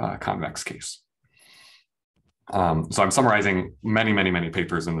the convex case. So I'm summarizing many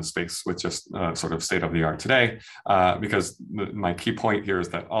papers in this space with just sort of state of the art today, because my key point here is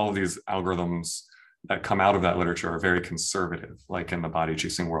that all of these algorithms that come out of that literature are very conservative, like in the body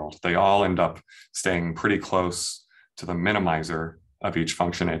chasing world. They all end up staying pretty close to the minimizer of each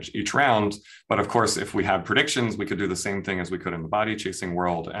function each round. But of course, if we had predictions, we could do the same thing as we could in the body chasing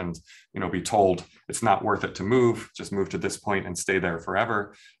world and be told it's not worth it to move, just move to this point and stay there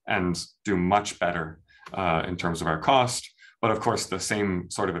forever and do much better in terms of our cost. But of course, the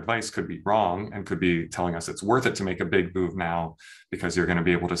same sort of advice could be wrong and could be telling us it's worth it to make a big move now because you're going to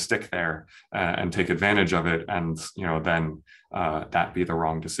be able to stick there and take advantage of it. And then that be the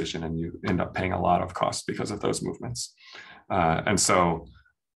wrong decision and you end up paying a lot of costs because of those movements. And so,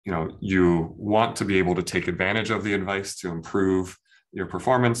 you want to be able to take advantage of the advice to improve your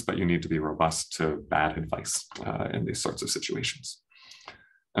performance, but you need to be robust to bad advice in these sorts of situations.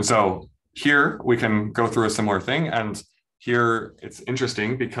 And so here we can go through a similar thing. And here it's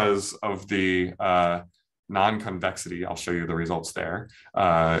interesting because of the non-convexity. I'll show you the results there.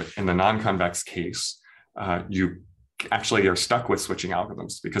 In the non-convex case, you actually are stuck with switching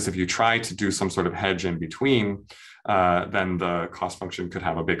algorithms, because if you try to do some sort of hedge in between, then the cost function could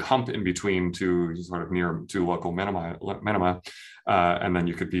have a big hump in between two sort of near two local minima, and then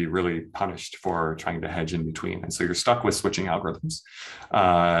you could be really punished for trying to hedge in between. And so you're stuck with switching algorithms.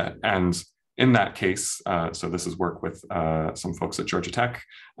 And in that case, so this is work with some folks at Georgia Tech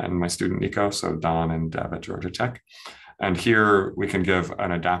and my student Nico, so Don and Deb at Georgia Tech. And here we can give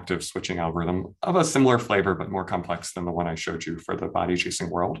an adaptive switching algorithm of a similar flavor, but more complex than the one I showed you for the body chasing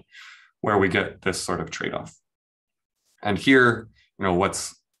world, where we get this sort of trade-off. And here,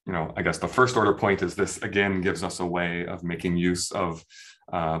 what's, I guess the first order point is this, again, gives us a way of making use of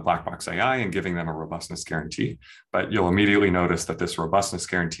black box AI and giving them a robustness guarantee. But you'll immediately notice that this robustness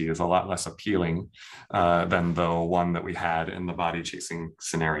guarantee is a lot less appealing than the one that we had in the body chasing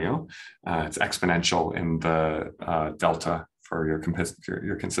scenario. It's exponential in the delta for your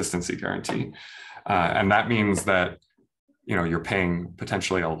consistency guarantee. And that means that you're paying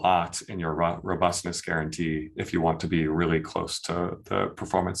potentially a lot in your robustness guarantee if you want to be really close to the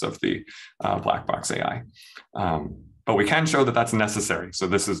performance of the black box AI. But we can show that that's necessary. So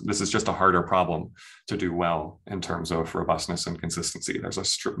this is just a harder problem to do well in terms of robustness and consistency. There's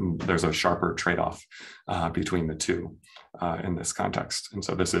a sharper trade-off between the two in this context. And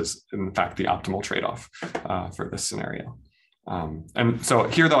so this is, in fact, the optimal trade-off for this scenario. And so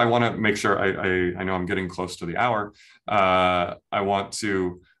here, though, I want to make sure I know I'm getting close to the hour. I want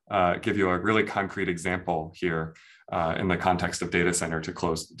to give you a really concrete example here in the context of data centers to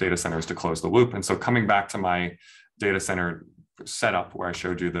close the loop. And so coming back to my data center setup where I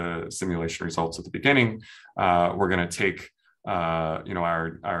showed you the simulation results at the beginning, we're going to take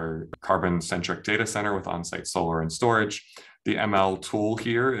our carbon-centric data center with on-site solar and storage. The ML tool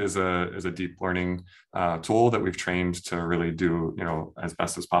here is a deep learning tool that we've trained to really do as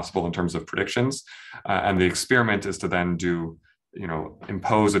best as possible in terms of predictions. And the experiment is to then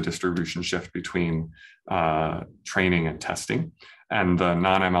impose a distribution shift between training and testing. And the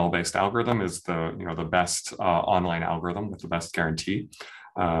non-ML based algorithm is the best online algorithm with the best guarantee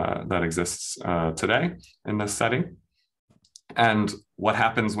that exists today in this setting. And what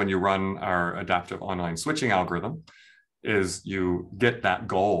happens when you run our adaptive online switching algorithm is you get that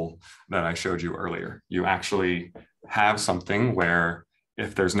goal that I showed you earlier. You actually have something where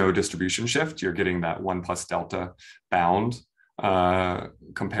if there's no distribution shift, you're getting that 1 plus delta bound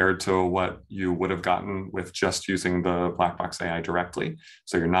compared to what you would have gotten with just using the black box AI directly.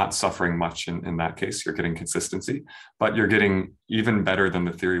 So you're not suffering much in that case. You're getting consistency, but you're getting even better than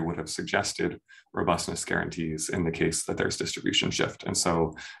the theory would have suggested robustness guarantees in the case that there's distribution shift. And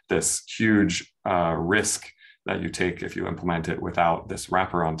so this huge risk that you take if you implement it without this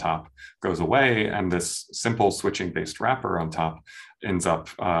wrapper on top goes away, and this simple switching based wrapper on top ends up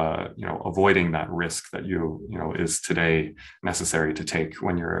avoiding that risk that is today necessary to take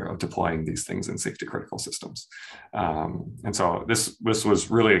when you're deploying these things in safety critical systems. And so this was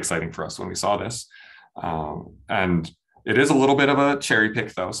really exciting for us when we saw this, and it is a little bit of a cherry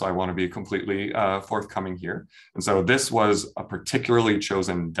pick though, so I want to be completely forthcoming here. And so this was a particularly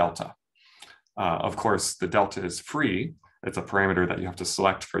chosen delta. Of course, the delta is free. It's a parameter that you have to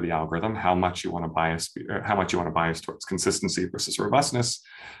select for the algorithm, how much you want to bias towards consistency versus robustness.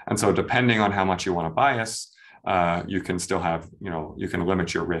 And so depending on how much you want to bias, you can still have, you can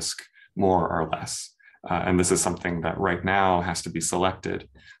limit your risk more or less. And this is something that right now has to be selected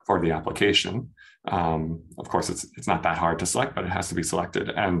for the application. Of course, it's not that hard to select, but it has to be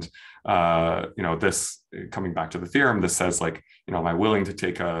selected. And this, coming back to the theorem, this says am I willing to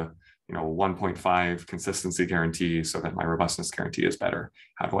take a 1.5 consistency guarantee so that my robustness guarantee is better?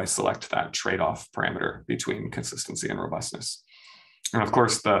 How do I select that trade-off parameter between consistency and robustness? And of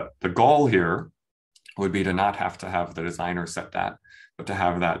course, the goal here would be to not have to have the designer set that, but to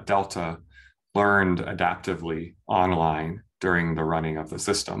have that delta learned adaptively online during the running of the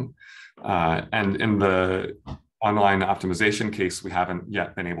system. And in the online optimization case, we haven't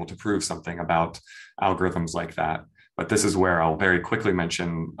yet been able to prove something about algorithms like that. But this is where I'll very quickly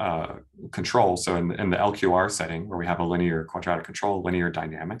mention control. So in the LQR setting, where we have a linear quadratic control, linear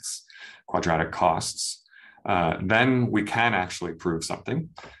dynamics, quadratic costs, then we can actually prove something.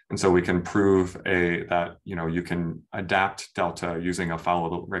 And so we can prove that you can adapt delta using a follow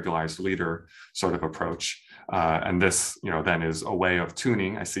the regularized leader sort of approach. And this then is a way of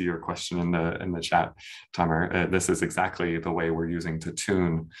tuning. I see your question in the chat, Tamer. This is exactly the way we're using to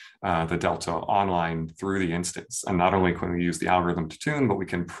tune the delta online through the instance. And not only can we use the algorithm to tune, but we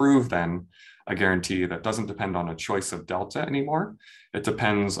can prove then a guarantee that doesn't depend on a choice of delta anymore. It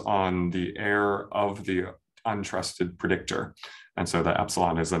depends on the error of the untrusted predictor. And so the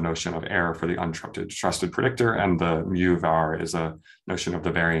epsilon is a notion of error for the untrusted predictor, and the mu var is a notion of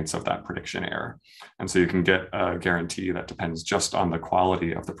the variance of that prediction error. And so you can get a guarantee that depends just on the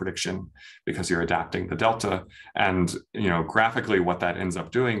quality of the prediction because you're adapting the delta. And graphically what that ends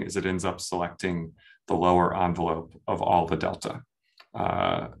up doing is it ends up selecting the lower envelope of all the delta.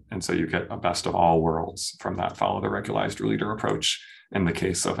 And so you get a best of all worlds from that follow the regularized leader approach in the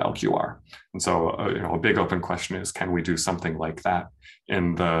case of LQR. And so a big open question is, can we do something like that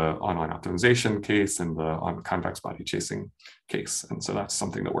in the online optimization case, in the convex body chasing case? And so that's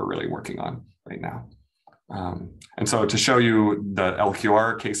something that we're really working on right now. And so to show you the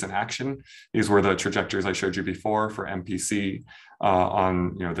LQR case in action, these were the trajectories I showed you before for MPC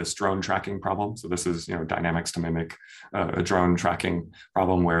on this drone tracking problem. So this is dynamics to mimic a drone tracking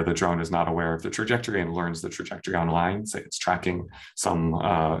problem where the drone is not aware of the trajectory and learns the trajectory online. Say it's tracking some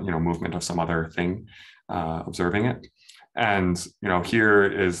movement of some other thing, observing it. And here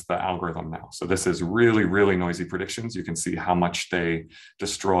is the algorithm now. So this is really, really noisy predictions. You can see how much they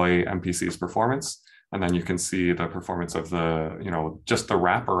destroy MPC's performance. And then you can see the performance of the, just the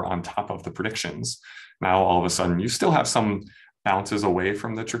wrapper on top of the predictions. Now, all of a sudden, you still have some bounces away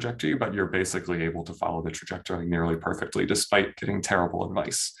from the trajectory, but you're basically able to follow the trajectory nearly perfectly, despite getting terrible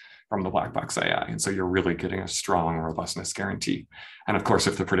advice from the black box AI. And so you're really getting a strong robustness guarantee. And of course,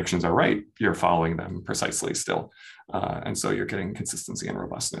 if the predictions are right, you're following them precisely still. And so you're getting consistency and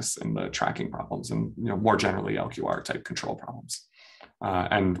robustness in the tracking problems and more generally LQR type control problems.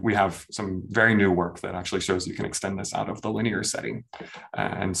 And we have some very new work that actually shows you can extend this out of the linear setting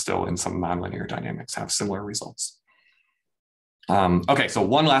and still in some nonlinear dynamics have similar results. Okay, so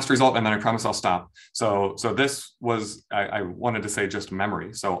one last result, and then I promise I'll stop. So this was, I wanted to say just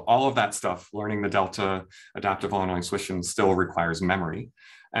memory. So all of that stuff, learning the delta, adaptive online switching still requires memory.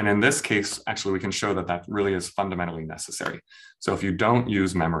 And in this case, actually, we can show that that really is fundamentally necessary. So if you don't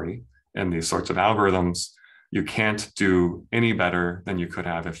use memory in these sorts of algorithms, you can't do any better than you could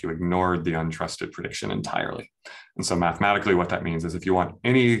have if you ignored the untrusted prediction entirely. And so mathematically, what that means is if you want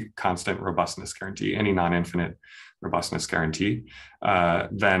any constant robustness guarantee, any non-infinite robustness guarantee,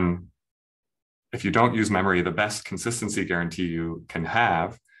 then if you don't use memory, the best consistency guarantee you can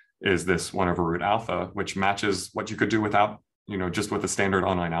have is this 1 over root alpha, which matches what you could do without, just with a standard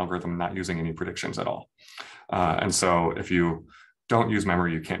online algorithm, not using any predictions at all. And so if you don't use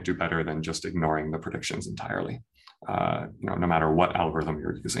memory, you can't do better than just ignoring the predictions entirely, no matter what algorithm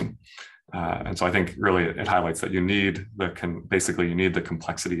you're using. And so I think really it highlights that you need basically you need the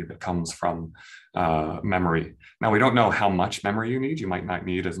complexity that comes from memory. Now, we don't know how much memory you need. You might not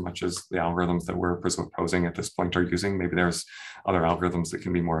need as much as the algorithms that we're proposing at this point are using. Maybe there's other algorithms that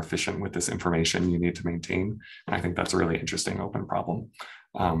can be more efficient with this information you need to maintain. And I think that's a really interesting open problem.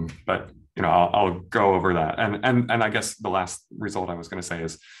 But I'll go over that. And I guess the last result I was going to say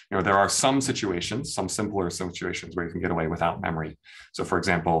is, there are some situations, some simpler situations where you can get away without memory. So for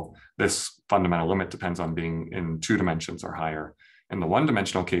example, this fundamental limit depends on being in 2 dimensions or higher. In the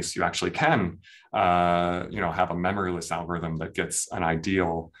 1-dimensional case, you actually can, have a memoryless algorithm that gets an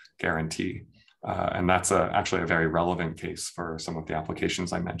ideal guarantee. And that's actually a very relevant case for some of the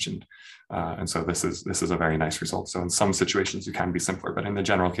applications I mentioned. And so this is a very nice result. So in some situations you can be simpler, but in the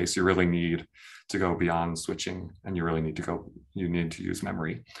general case, you really need to go beyond switching, and you really need to use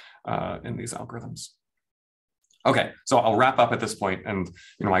memory in these algorithms. Okay, so I'll wrap up at this point. And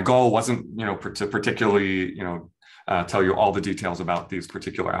my goal wasn't to particularly tell you all the details about these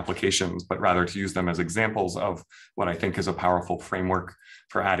particular applications, but rather to use them as examples of what I think is a powerful framework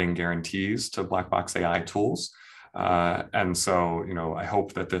for adding guarantees to black box AI tools. And so, I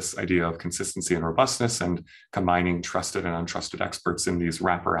hope that this idea of consistency and robustness and combining trusted and untrusted experts in these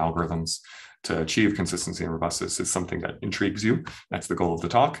wrapper algorithms to achieve consistency and robustness is something that intrigues you. That's the goal of the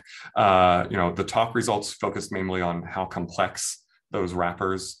talk. The talk results focus mainly on how complex those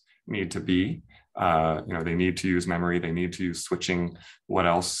wrappers need to be. They need to use memory, they need to use switching. What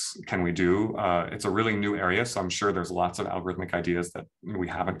else can we do? It's a really new area, so I'm sure there's lots of algorithmic ideas that we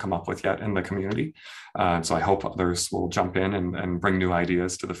haven't come up with yet in the community. So I hope others will jump in and bring new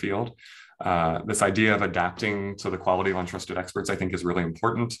ideas to the field. This idea of adapting to the quality of untrusted experts, I think, is really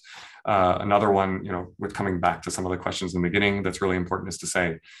important. Another one, with coming back to some of the questions in the beginning, that's really important is to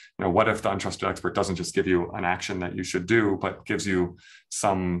say, what if the untrusted expert doesn't just give you an action that you should do, but gives you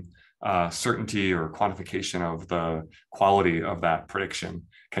some certainty or quantification of the quality of that prediction?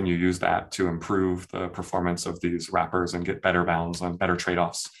 Can you use that to improve the performance of these wrappers and get better bounds on better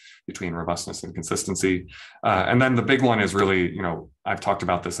trade-offs between robustness and consistency? And then the big one is really, I've talked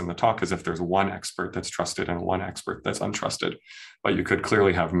about this in the talk, as if there's one expert that's trusted and one expert that's untrusted, but you could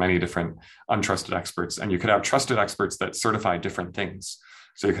clearly have many different untrusted experts, and you could have trusted experts that certify different things.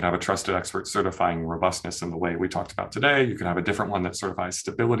 So you could have a trusted expert certifying robustness in the way we talked about today. You could have a different one that certifies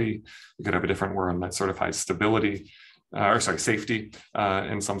stability. You could have a different one that certifies safety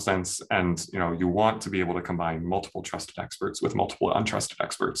in some sense. And you want to be able to combine multiple trusted experts with multiple untrusted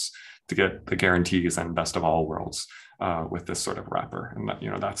experts to get the guarantees and best of all worlds with this sort of wrapper.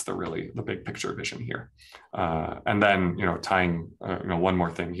 And that's the big picture vision here. And then tying one more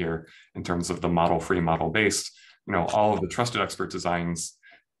thing here in terms of the model-free, model-based. All of the trusted expert designs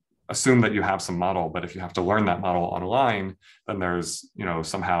assume that you have some model, but if you have to learn that model online, then there's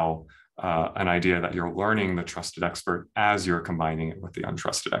somehow an idea that you're learning the trusted expert as you're combining it with the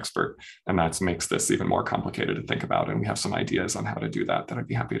untrusted expert. And that makes this even more complicated to think about. And we have some ideas on how to do that I'd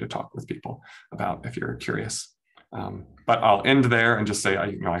be happy to talk with people about if you're curious. But I'll end there and just say,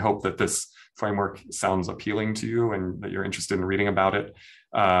 I hope that this framework sounds appealing to you and that you're interested in reading about it.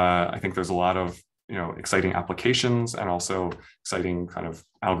 I think there's a lot of exciting applications and also exciting kind of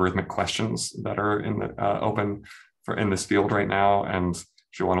algorithmic questions that are in the open in this field right now. And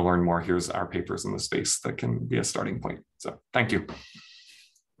if you want to learn more, here's our papers in the space that can be a starting point. So thank you.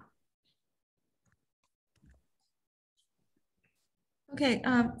 Okay,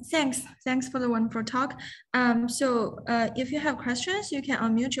 thanks for the wonderful talk. So if you have questions, you can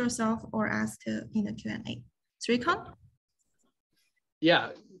unmute yourself or ask in the Q&A. Srikant? Yeah,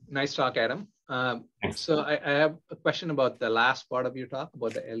 nice talk, Adam. So I have a question about the last part of your talk,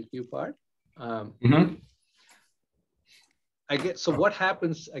 about the LQ part. I guess, so what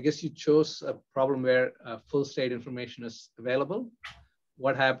happens, I guess you chose a problem where full state information is available.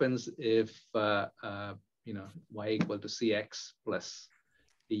 What happens if, y equal to cx plus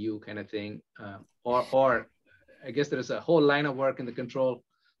du kind of thing? Or I guess there is a whole line of work in the control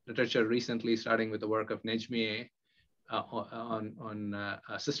literature recently, starting with the work of Nejmieh on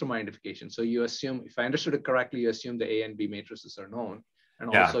system identification. So you assume, if I understood it correctly, you assume the A and B matrices are known. And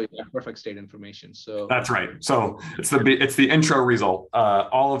also you have perfect state information. So that's right. So it's the intro result.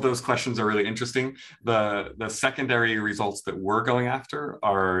 All of those questions are really interesting. The secondary results that we're going after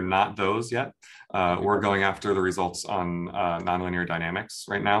are not those yet. We're going after the results on nonlinear dynamics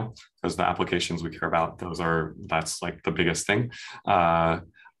right now, because the applications we care about, that's like the biggest thing.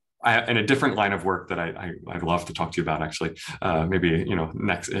 In a different line of work that I'd love to talk to you about, actually, maybe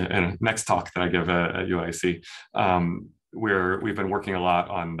next talk that I give at UIC. We've been working a lot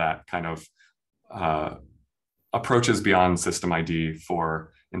on that kind of approaches beyond system ID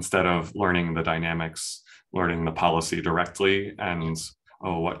for, instead of learning the dynamics, learning the policy directly, and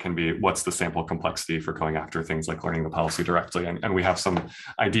what's the sample complexity for going after things like learning the policy directly. And we have some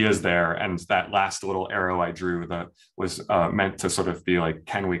ideas there. And that last little arrow I drew that was meant to sort of be like,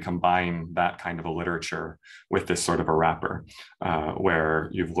 can we combine that kind of a literature with this sort of a wrapper where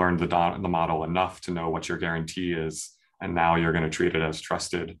you've learned the model enough to know what your guarantee is, and now you're going to treat it as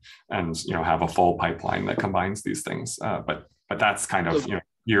trusted and have a full pipeline that combines these things. But that's kind of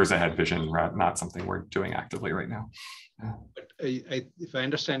years ahead vision, not something we're doing actively right now. But if I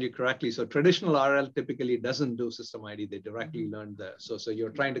understand you correctly, so traditional RL typically doesn't do system ID. They directly learn so you're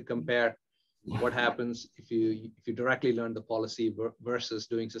trying to compare what happens if you directly learn the policy versus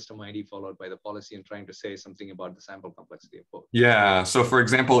doing system ID followed by the policy and trying to say something about the sample complexity of both. Yeah. So for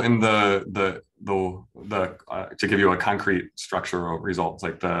example, in the to give you a concrete structural result,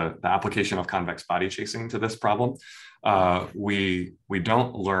 like the application of convex body chasing to this problem, we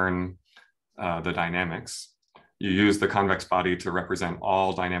don't learn the dynamics. You use the convex body to represent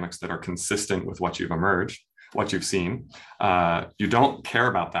all dynamics that are consistent with what you've seen. You don't care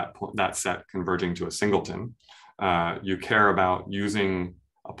about that set converging to a singleton. You care about using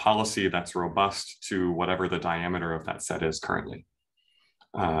a policy that's robust to whatever the diameter of that set is currently.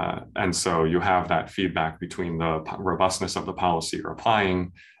 And so you have that feedback between the robustness of the policy you're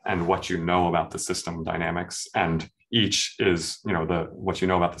applying and what you know about the system dynamics, and each is, what you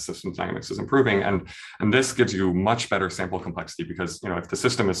know about the system dynamics is improving. And this gives you much better sample complexity because, if the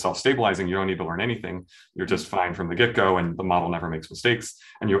system is self-stabilizing, you don't need to learn anything. You're just fine from the get-go and the model never makes mistakes.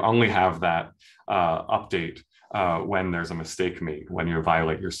 And you only have that update when there's a mistake made, when you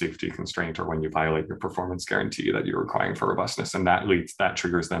violate your safety constraint or when you violate your performance guarantee that you're requiring for robustness. And that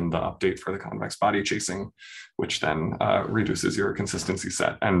triggers then the update for the convex body chasing, which then reduces your consistency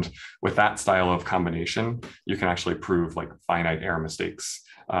set. And with that style of combination, you can actually prove like finite error mistakes,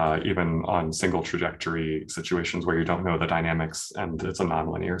 even on single trajectory situations where you don't know the dynamics and it's a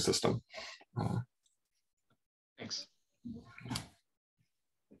nonlinear system. Thanks.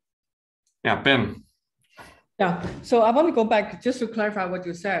 Yeah, Ben. Yeah, so I want to go back just to clarify what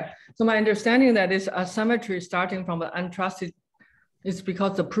you said. So my understanding that is asymmetry starting from the untrusted is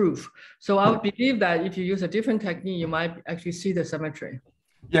because the proof. So I would believe that if you use a different technique, you might actually see the symmetry.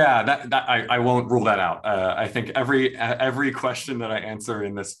 Yeah, I won't rule that out. I think every question that I answer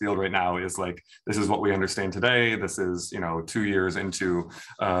in this field right now is like, this is what we understand today. This is 2 years into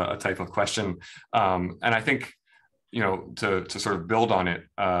a type of question, and I think to sort of build on it,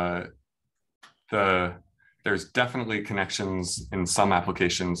 there's definitely connections in some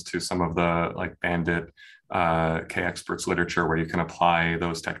applications to some of the like bandit K-experts literature where you can apply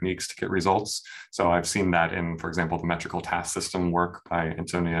those techniques to get results. So I've seen that in, for example, the metrical task system work by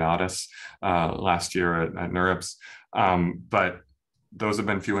Antoniadis last year at NeurIPS. But those have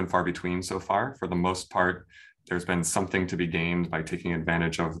been few and far between so far. For the most part, there's been something to be gained by taking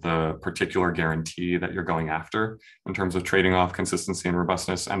advantage of the particular guarantee that you're going after in terms of trading off consistency and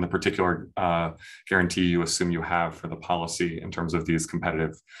robustness, and the particular guarantee you assume you have for the policy in terms of these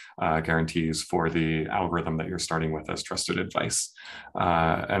competitive guarantees for the algorithm that you're starting with as trusted advice.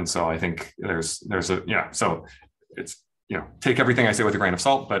 And so I think there's a, yeah, so it's, you know, take everything I say with a grain of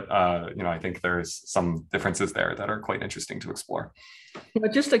salt, but you know, I think there's some differences there that are quite interesting to explore.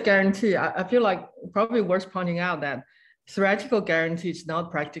 But just a guarantee, I feel like probably worth pointing out that theoretical guarantee is not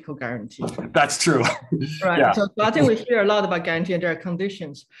practical guarantee. That's true. Right. Yeah. So I think we hear a lot about guarantee and there are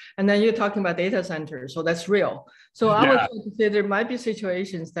conditions. And then you're talking about data centers, so that's real. So I would say there might be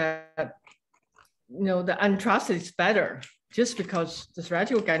situations that, you know, the untrusted is better just because the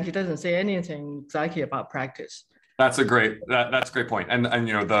theoretical guarantee doesn't say anything exactly about practice. That's a great point. And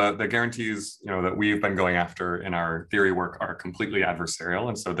you know, the guarantees, you know, that we've been going after in our theory work are completely adversarial.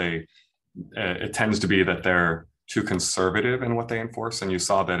 And so it tends to be that they're too conservative in what they enforce. And you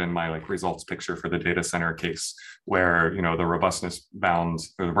saw that in my like results picture for the data center case, where, you know, the robustness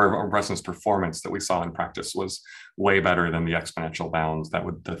bounds, or the robustness performance that we saw in practice was way better than the exponential bounds that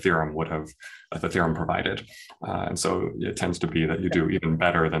the theorem provided. And so it tends to be that you do even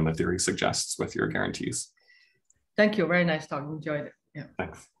better than the theory suggests with your guarantees. Thank you. Very nice talk. Enjoyed it. Yeah.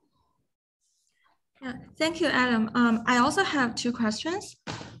 Thanks. Yeah, thank you, Adam. I also have two questions.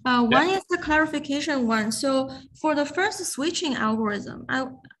 One is the clarification one. So for the first switching algorithm,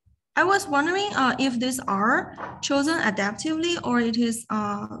 I was wondering if these are chosen adaptively or it is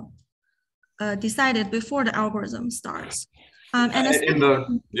decided before the algorithm starts. In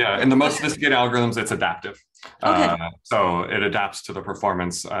the most sophisticated algorithms, it's adaptive. Okay. So it adapts to the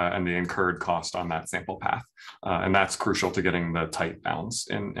performance and the incurred cost on that sample path. And that's crucial to getting the tight bounds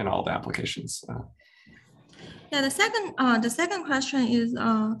in all the applications. Yeah, the second question is,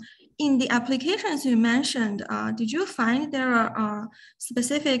 in the applications you mentioned, did you find there are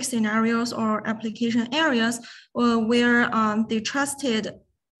specific scenarios or application areas where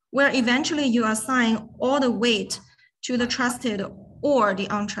where eventually you assign all the weight to the trusted or the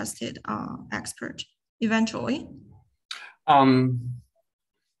untrusted expert eventually?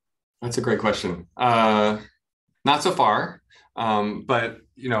 That's a great question. Not so far, but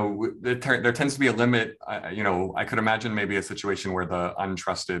you know, there tends to be a limit. You know, I could imagine maybe a situation where the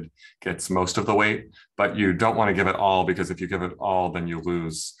untrusted gets most of the weight, but you don't want to give it all, because if you give it all, then you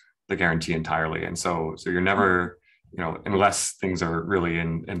lose the guarantee entirely. And so you're never, you know, unless things are really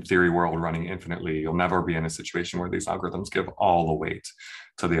in theory world running infinitely, you'll never be in a situation where these algorithms give all the weight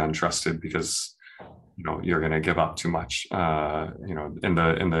to the untrusted, because, you know, you're going to give up too much. You know, in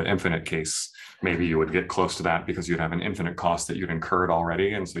the infinite case, maybe you would get close to that because you'd have an infinite cost that you'd incurred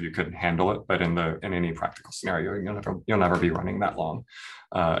already, and so you couldn't handle it. But in any practical scenario, you'll never be running that long,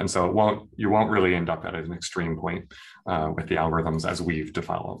 and so you won't really end up at an extreme point with the algorithms as we've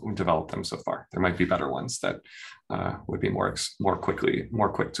developed them so far. There might be better ones that would be more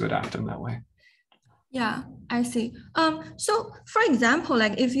quick to adapt in that way. Yeah, I see. So for example,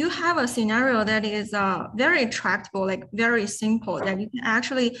 like if you have a scenario that is very tractable, like very simple, that you can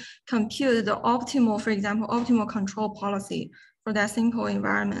actually compute the optimal, for example, optimal control policy for that simple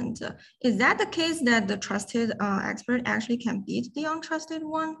environment, is that the case that the trusted expert actually can beat the untrusted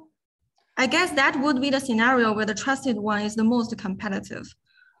one? I guess that would be the scenario where the trusted one is the most competitive.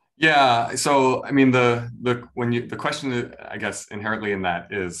 Yeah. So I mean, the question, I guess, inherently in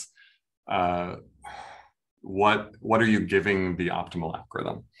that is, what are you giving the optimal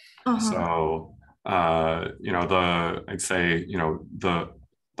algorithm? So you know, I'd say, you know, the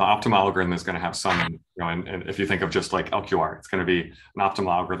optimal algorithm is going to have some, you know, and if you think of just like LQR, it's going to be an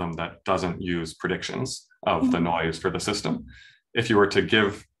optimal algorithm that doesn't use predictions of the noise for the system. If you were to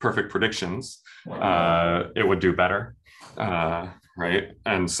give perfect predictions, it would do better, right?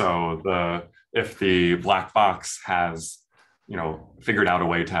 And so if the black box has, you know, figured out a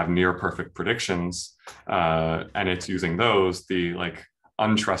way to have near perfect predictions, and it's using those, the like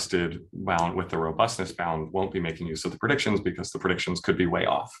untrusted bound with the robustness bound won't be making use of the predictions, because the predictions could be way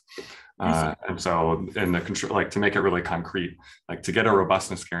off. And so in the control, like to make it really concrete, like to get a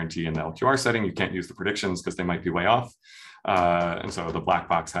robustness guarantee in the LQR setting, you can't use the predictions because they might be way off. And so the black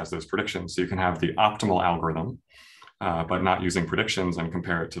box has those predictions. So you can have the optimal algorithm, but not using predictions, and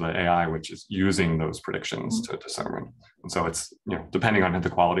compare it to the AI, which is using those predictions to determine. And so it's, you know, depending on the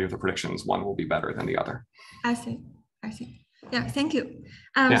quality of the predictions, one will be better than the other. I see. Yeah, thank you.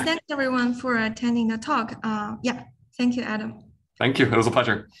 Thanks everyone for attending the talk. Yeah, thank you, Adam. Thank you. It was a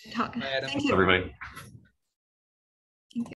pleasure. Thank you, everybody.